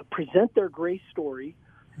present their grace story,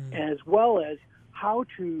 as well as how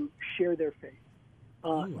to share their faith.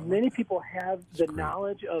 Many people have the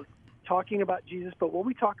knowledge of talking about Jesus, but what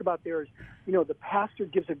we talk about there is, the pastor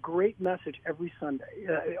gives a great message every Sunday.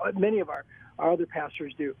 Many of our other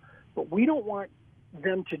pastors do, but we don't want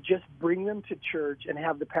them to just bring them to church and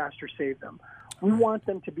have the pastor save them. We want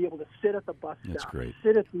them to be able to sit at the bus stop,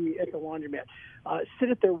 sit at the laundromat, sit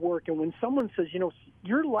at their work, and when someone says,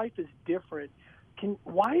 your life is different,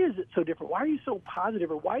 why is it so different? Why are you so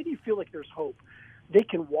positive? Or why do you feel like there's hope? They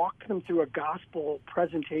can walk them through a gospel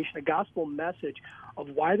presentation, a gospel message of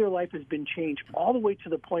why their life has been changed, all the way to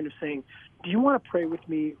the point of saying, do you want to pray with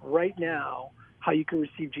me right now how you can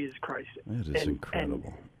receive Jesus Christ? That is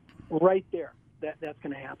incredible. And right there, that's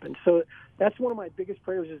going to happen. So that's one of my biggest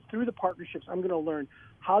prayers is through the partnerships, I'm going to learn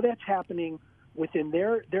how that's happening within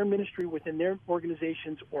their ministry, within their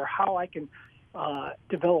organizations, or how I can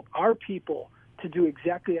develop our people to do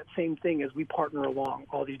exactly that same thing as we partner along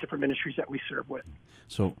all these different ministries that we serve with.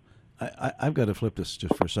 So I've got to flip this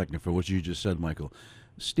just for a second for what you just said, Michael.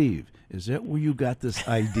 Steve, is that where you got this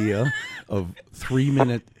idea of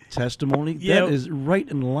 3-minute testimony? Yeah. That is right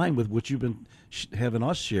in line with what you've been having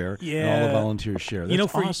us share and all the volunteers share.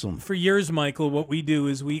 That's awesome. For years, Michael, what we do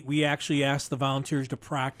is we actually ask the volunteers to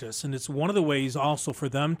practice, and it's one of the ways also for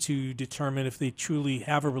them to determine if they truly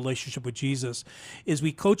have a relationship with Jesus, is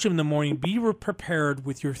we coach them in the morning, be prepared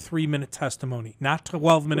with your 3-minute testimony, not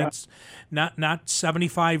 12 minutes, not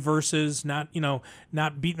 75 verses, not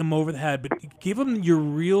beating them over the head, but give them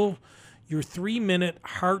your 3-minute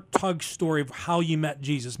heart tug story of how you met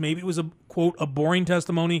Jesus. Maybe it was a boring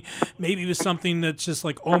testimony. Maybe it was something that's just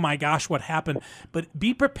like, oh my gosh, what happened? But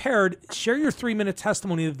be prepared. Share your 3-minute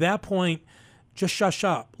testimony. At that point, just shush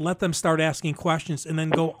up. Let them start asking questions, and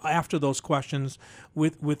then go after those questions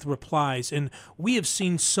with replies. And we have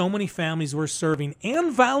seen so many families we're serving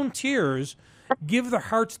and volunteers give their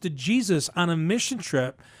hearts to Jesus on a mission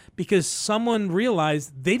trip because someone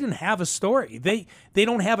realized they didn't have a story. They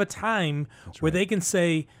don't have a time where they can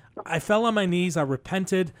say, I fell on my knees, I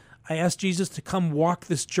repented, I asked Jesus to come walk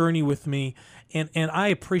this journey with me, and I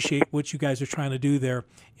appreciate what you guys are trying to do there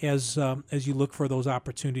as you look for those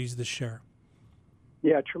opportunities to share.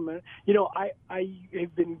 Yeah, tremendous. I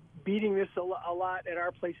have been beating this a lot at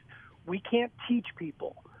our place. We can't teach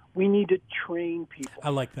people. We need to train people. I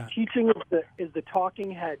like that. Teaching is the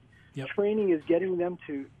talking head. Yep. Training is getting them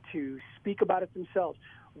to speak about it themselves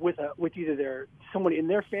with either someone in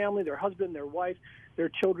their family, their husband, their wife, their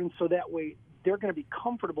children, so that way they're going to be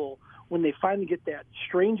comfortable when they finally get that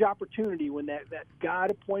strange opportunity, when that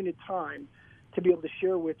God-appointed time to be able to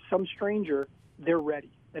share with some stranger, they're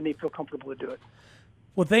ready and they feel comfortable to do it.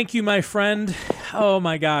 Well, thank you, my friend. Oh,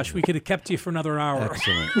 my gosh. We could have kept you for another hour.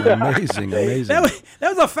 Excellent. Amazing. That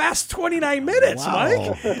was a fast 29 minutes,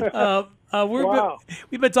 wow. Mike.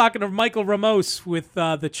 We've been talking to Michael Ramos with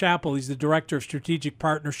the Chapel. He's the Director of Strategic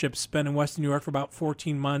Partnerships, been in Western New York for about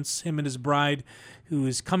 14 months, him and his bride, who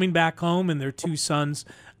is coming back home, and their 2 sons.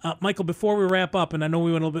 Michael, before we wrap up, and I know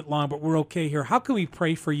we went a little bit long, but we're okay here, how can we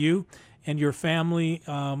pray for you and your family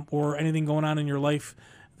or anything going on in your life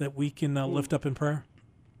that we can lift up in prayer?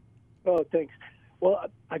 Oh, thanks. Well,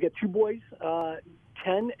 I got 2 boys,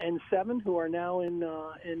 10 and 7, who are now in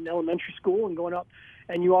elementary school and going up.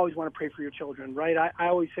 And you always want to pray for your children, right? I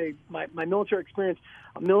always say my military experience,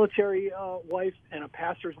 a military wife and a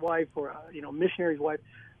pastor's wife or a missionary's wife,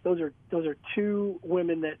 those are 2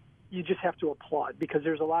 women that you just have to applaud, because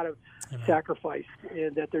there's a lot of sacrifice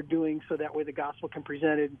that they're doing so that way the gospel can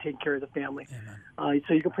present it and take care of the family.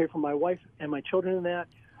 So you can pray for my wife and my children in that.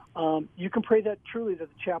 You can pray that truly that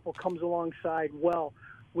the chapel comes alongside well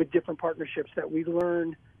with different partnerships, that we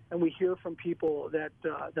learn and we hear from people that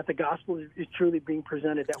the gospel is truly being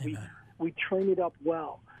presented, that we train it up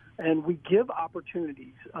well, and we give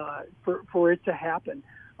opportunities for it to happen.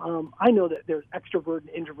 I know that there's extroverted and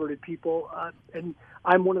introverted people, and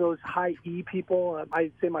I'm one of those high E people.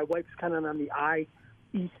 I say my wife's kind of on the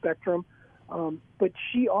I-E spectrum, but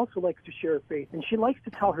she also likes to share her faith, and she likes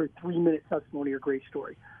to tell her 3-minute testimony or great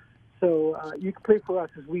story. So you can pray for us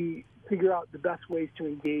as we figure out the best ways to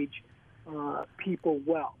engage people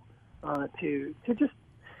well, to just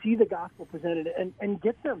see the gospel presented and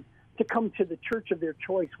get them to come to the church of their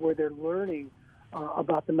choice, where they're learning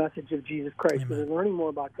about the message of Jesus Christ, where they're learning more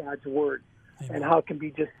about God's Word and how it can be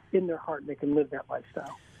just in their heart and they can live that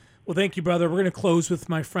lifestyle. Well, thank you, brother. We're going to close with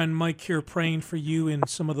my friend Mike here praying for you and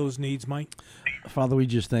some of those needs. Mike? Father, we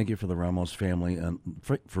just thank you for the Ramos family and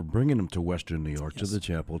for bringing them to Western New York, to the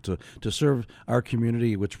chapel, to serve our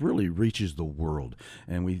community, which really reaches the world.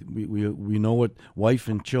 And we know what wife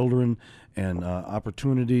and children and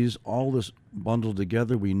opportunities, all this bundled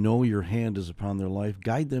together. We know your hand is upon their life.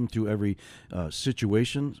 Guide them through every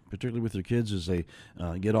situation, particularly with their kids as they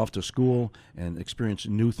get off to school and experience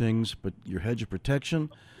new things, but your hedge of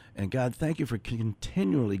protection. And God, thank you for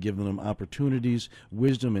continually giving them opportunities,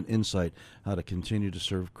 wisdom, and insight how to continue to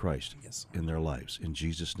serve Christ in their lives. In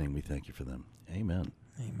Jesus' name, we thank you for them. Amen.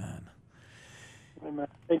 Amen.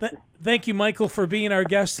 Amen. Thank you, Michael, for being our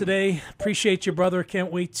guest today. Appreciate you, brother.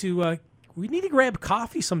 Can't wait to... we need to grab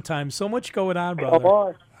coffee sometime. So much going on, brother. Come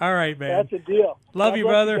on. All right, man. That's a deal. Love you,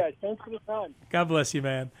 brother. You guys. Thanks for the time. God bless you,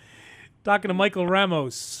 man. Talking to Michael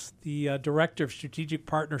Ramos, the Director of Strategic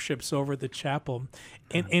Partnerships over at the Chapel.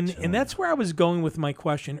 And that's where I was going with my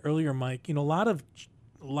question earlier, Mike. A lot of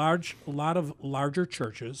larger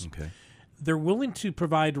churches, they're willing to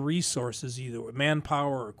provide resources, either with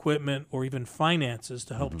manpower or equipment or even finances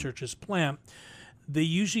to help churches plant. They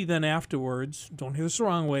usually then afterwards, don't hear this the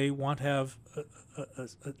wrong way, want to have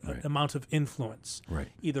an amount of influence,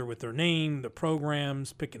 either with their name, the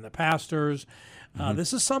programs, picking the pastors.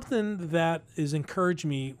 This is something that has encouraged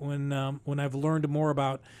me when I've learned more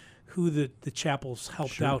about who the chapels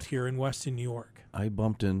helped out here in Western New York. I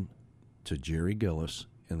bumped into Jerry Gillis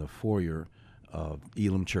in the foyer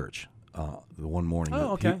Elam Church the one morning.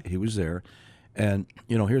 Oh, okay. He was there, and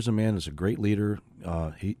here's a man that's a great leader.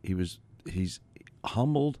 He's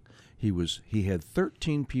humbled. He had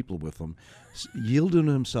 13 people with him, yielding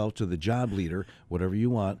himself to the job leader, whatever you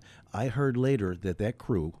want. I heard later that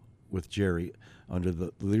crew with Jerry, under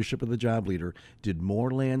the leadership of the job leader, did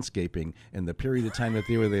more landscaping in the period of time that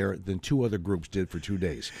they were there than 2 other groups did for 2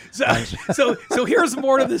 days. So here's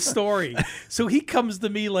more to the story. So he comes to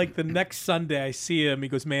me like the next Sunday. I see him. He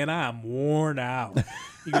goes, "Man, I'm worn out."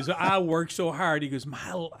 He goes, "I worked so hard." He goes,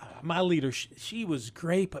 my leader, she was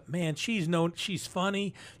great, but man, she's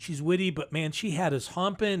funny, she's witty, but man, she had us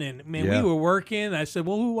humping, and man, we were working. I said,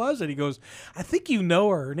 "Well, who was it?" He goes, "I think you know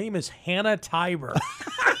her. Her name is Hannah Tiber."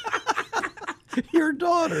 Your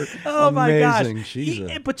daughter. Oh, amazing. My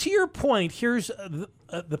gosh. But to your point, here's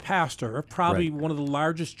the pastor of probably one of the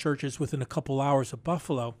largest churches within a couple hours of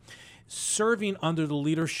Buffalo, serving under the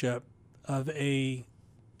leadership of a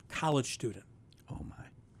college student. Oh, my.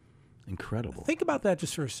 Incredible. Think about that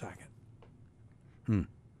just for a second.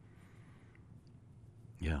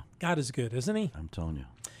 Yeah. God is good, isn't he? I'm telling you.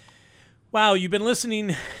 Wow, you've been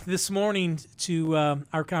listening this morning to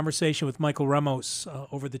our conversation with Michael Ramos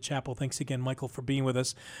over the chapel. Thanks again, Michael, for being with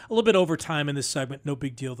us. A little bit over time in this segment. No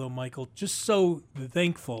big deal, though, Michael. Just so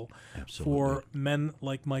thankful for men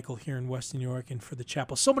like Michael here in Western New York and for the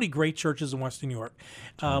chapel. So many great churches in Western New York.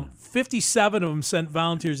 57 of them sent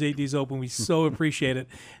volunteers 8 days open. We so appreciate it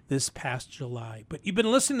this past July. But you've been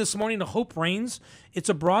listening this morning to Hope Reigns. It's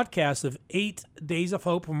a broadcast of 8 Days of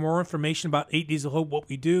Hope. For more information about 8 Days of Hope, what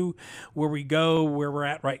we do, where we go, where we're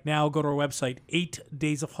at right now, go to our website,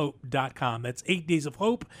 8daysofhope.com. That's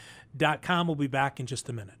 8daysofhope.com. We'll be back in just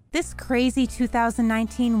a minute. This crazy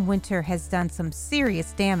 2019 winter has done some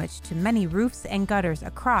serious damage to many roofs and gutters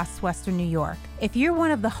across Western New York. If you're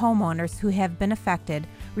one of the homeowners who have been affected,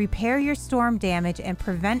 repair your storm damage and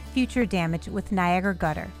prevent future damage with Niagara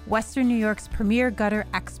Gutter, Western New York's premier gutter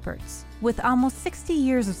experts. With almost 60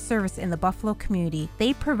 years of service in the Buffalo community,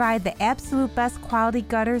 they provide the absolute best quality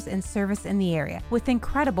gutters and service in the area with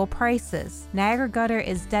incredible prices. Niagara Gutter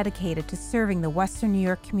is dedicated to serving the Western New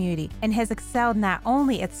York community and has excelled not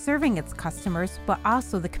only at serving its customers, but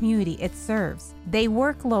also the community it serves. They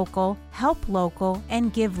work local, help local,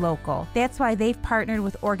 and give local. That's why they've partnered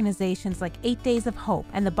with organizations like 8 Days of Hope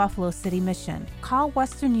and the Buffalo City Mission. Call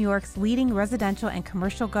Western New York's leading residential and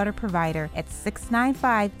commercial gutter provider at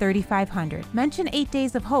 695-3500. Mention 8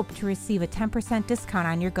 Days of Hope to receive a 10% discount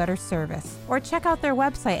on your gutter service. Or check out their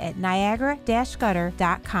website at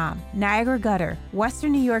niagara-gutter.com. Niagara Gutter,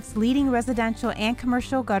 Western New York's leading residential and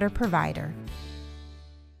commercial gutter provider.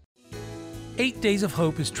 8 Days of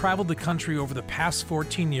Hope has traveled the country over the past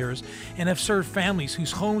 14 years and have served families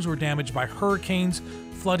whose homes were damaged by hurricanes,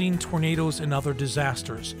 flooding, tornadoes, and other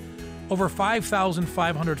disasters. Over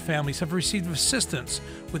 5,500 families have received assistance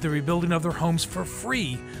with the rebuilding of their homes for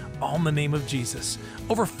free, all in the name of Jesus.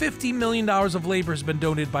 Over $50 million of labor has been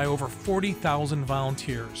donated by over 40,000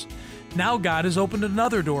 volunteers. Now God has opened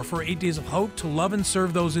another door for 8 Days of Hope to love and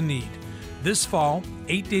serve those in need. This fall,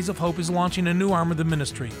 8 Days of Hope is launching a new arm of the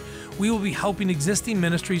ministry. We will be helping existing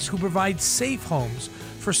ministries who provide safe homes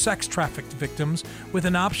for sex trafficked victims with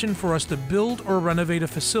an option for us to build or renovate a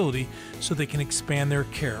facility so they can expand their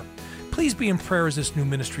care. Please be in prayer as this new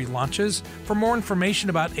ministry launches. For more information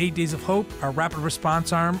about 8 Days of Hope, our rapid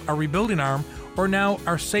response arm, our rebuilding arm, or now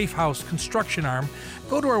our safe house construction arm,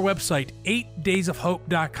 go to our website,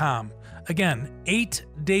 8daysofhope.com. Again,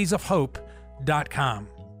 8daysofhope.com.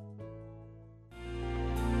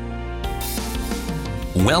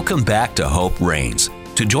 Welcome back to Hope Reigns.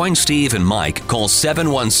 To join Steve and Mike, call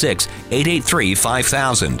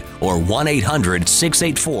 716-883-5000 or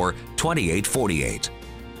 1-800-684-2848.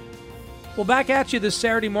 Well, back at you this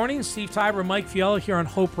Saturday morning. Steve Tiber, Mike Fiala here on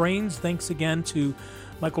Hope Reigns. Thanks again to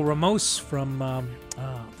Michael Ramos from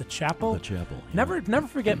the chapel. The chapel. Yeah. Never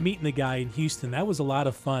forget meeting the guy in Houston. That was a lot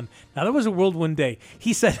of fun. Now, that was a whirlwind day.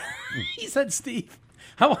 He said, Steve,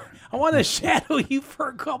 I want to shadow you for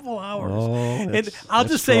a couple hours. Oh, and I'll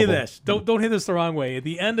just say this. Don't hit this the wrong way. At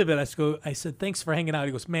the end of it, I said, thanks for hanging out.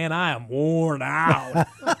 He goes, man, I am worn out.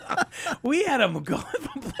 We had him going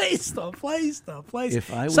from place to place to place.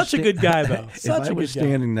 Such a good guy, though. Such if I was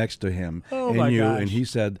standing next to him and he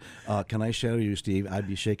said, can I shadow you, Steve? I'd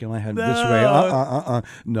be shaking my head this way.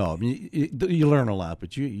 No, I mean, you learn a lot,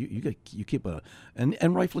 but you keep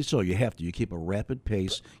and rightfully so. You have to. You keep a rapid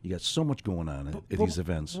pace. You got so much going on at these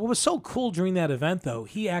events. What was so cool during that event, though,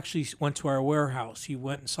 he actually went to our warehouse. He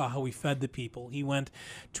went and saw how we fed the people. He went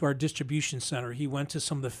to our distribution center. He went to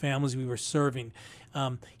some of the families we were serving.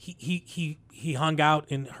 He hung out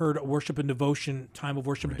and heard worship and devotion, time of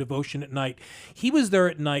worship and devotion at night. He was there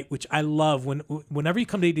at night, which I love. Whenever you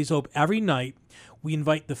come to 8 Days of Hope, every night we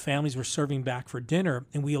invite the families we're serving back for dinner,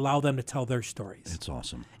 and we allow them to tell their stories. It's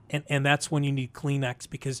awesome. And that's when you need Kleenex,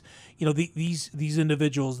 because these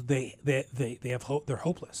individuals they have hope, they're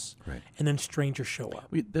hopeless, right? And then strangers show up.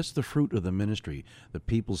 That's the fruit of the ministry. The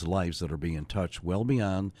people's lives that are being touched well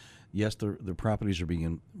beyond. Yes, their properties are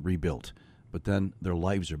being rebuilt, but then their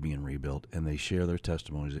lives are being rebuilt, and they share their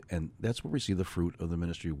testimonies, and that's where we see the fruit of the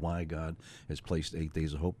ministry. Why God has placed 8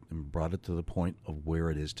 Days of Hope and brought it to the point of where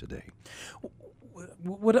it is today.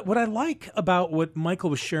 What I like about what Michael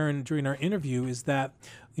was sharing during our interview is that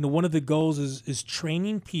one of the goals is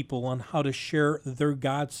training people on how to share their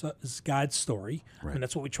God's story, right. And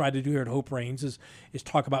that's what we try to do here at Hope Reigns is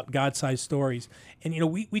talk about God-sized stories.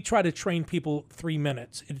 And we try to train people 3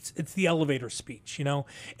 minutes. It's the elevator speech, and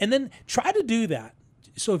then try to do that.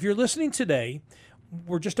 So if you're listening today,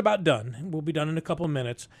 we're just about done. We'll be done in a couple of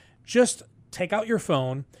minutes. Just take out your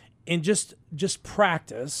phone and just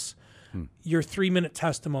practice your 3-minute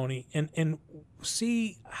testimony and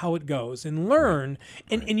see how it goes and learn.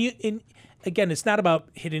 And again, it's not about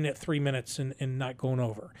hitting it 3 minutes and not going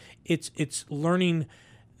over. It's learning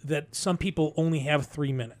that some people only have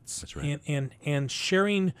 3 minutes. That's right. And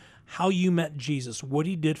sharing how you met Jesus, what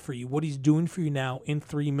he did for you, what he's doing for you now in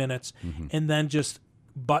 3 minutes, and then just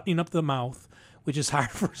buttoning up the mouth, which is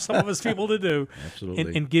hard for some of us people to do.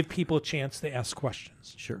 Absolutely. And give people a chance to ask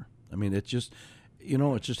questions. Sure. I mean, it's just,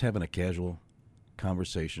 it's just having a casual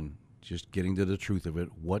conversation, just getting to the truth of it.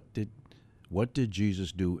 What did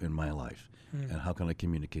Jesus do in my life, and how can I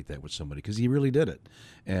communicate that with somebody? Because he really did it,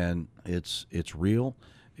 and it's real,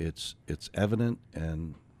 it's evident,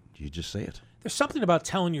 and you just say it. There's something about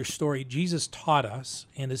telling your story. Jesus taught us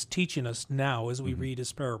and is teaching us now as we read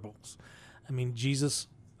his parables. I mean, Jesus,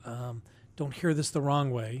 don't hear this the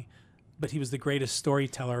wrong way, but he was the greatest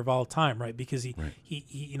storyteller of all time, right? Because he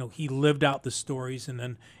lived out the stories,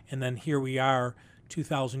 and then here we are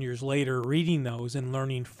 2,000 years later reading those and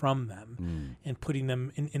learning from them and putting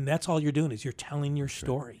them in, and that's all you're doing is you're telling your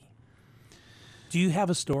story. Do you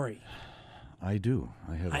have a story? I do.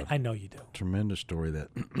 I have I know you do. Tremendous story that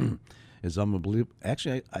is unbelievable.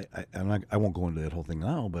 Actually, I won't go into that whole thing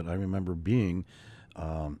now, but I remember being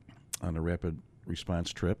on a rapid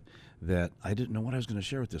response trip that I didn't know what I was going to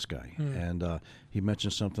share with this guy. And he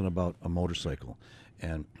mentioned something about a motorcycle.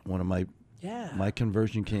 And one of my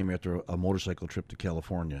conversion came after a motorcycle trip to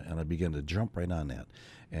California, and I began to jump right on that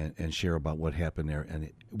and share about what happened there.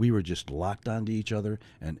 And we were just locked onto each other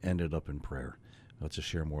and ended up in prayer. Let's just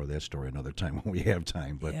share more of that story another time when we have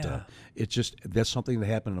time. But it's just, that's something that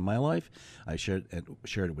happened in my life. I shared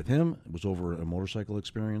it with him. It was over a motorcycle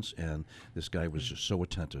experience, and this guy was just so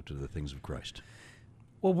attentive to the things of Christ.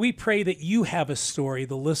 Well, we pray that you have a story,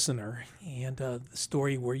 the listener, and the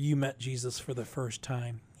story where you met Jesus for the first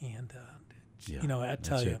time. And, I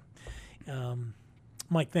tell you,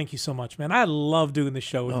 Mike, thank you so much, man. I love doing the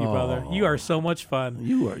show with you, brother. You are so much fun.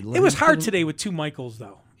 You are. It was hard today with two Michaels,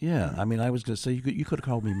 though. Yeah, I mean, I was going to say you could have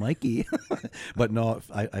called me Mikey, but no,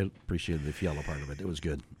 I appreciated the Fiala part of it. It was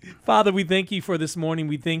good. Father, we thank you for this morning.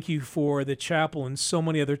 We thank you for the chapel and so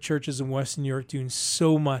many other churches in Western New York doing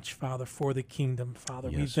so much, Father, for the kingdom, Father.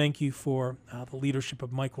 Yes. We thank you for the leadership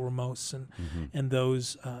of Michael Ramos and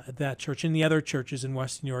those at that church and the other churches in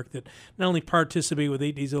Western New York that not only participate with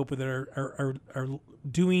 8 Days Open, that are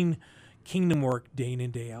doing kingdom work day in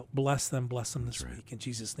and day out. Bless them this week. In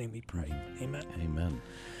Jesus' name we pray. Amen. Amen.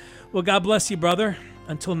 Well, God bless you, brother.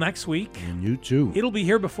 Until next week. And you too. It'll be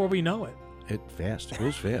here before we know it. It goes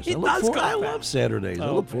fast. It does go I fast. love Saturdays.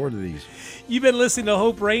 I look forward to these. You've been listening to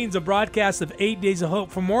Hope Reigns, a broadcast of 8 Days of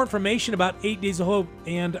Hope. For more information about 8 Days of Hope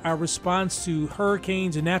and our response to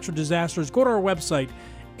hurricanes and natural disasters, go to our website,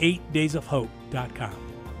 8daysofhope.com.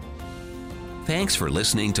 Thanks for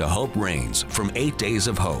listening to Hope Reigns from 8 Days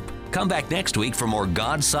of Hope. Come back next week for more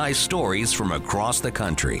God-sized stories from across the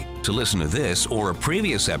country. To listen to this or a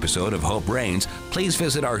previous episode of Hope Reigns, please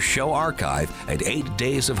visit our show archive at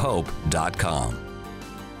 8daysofhope.com.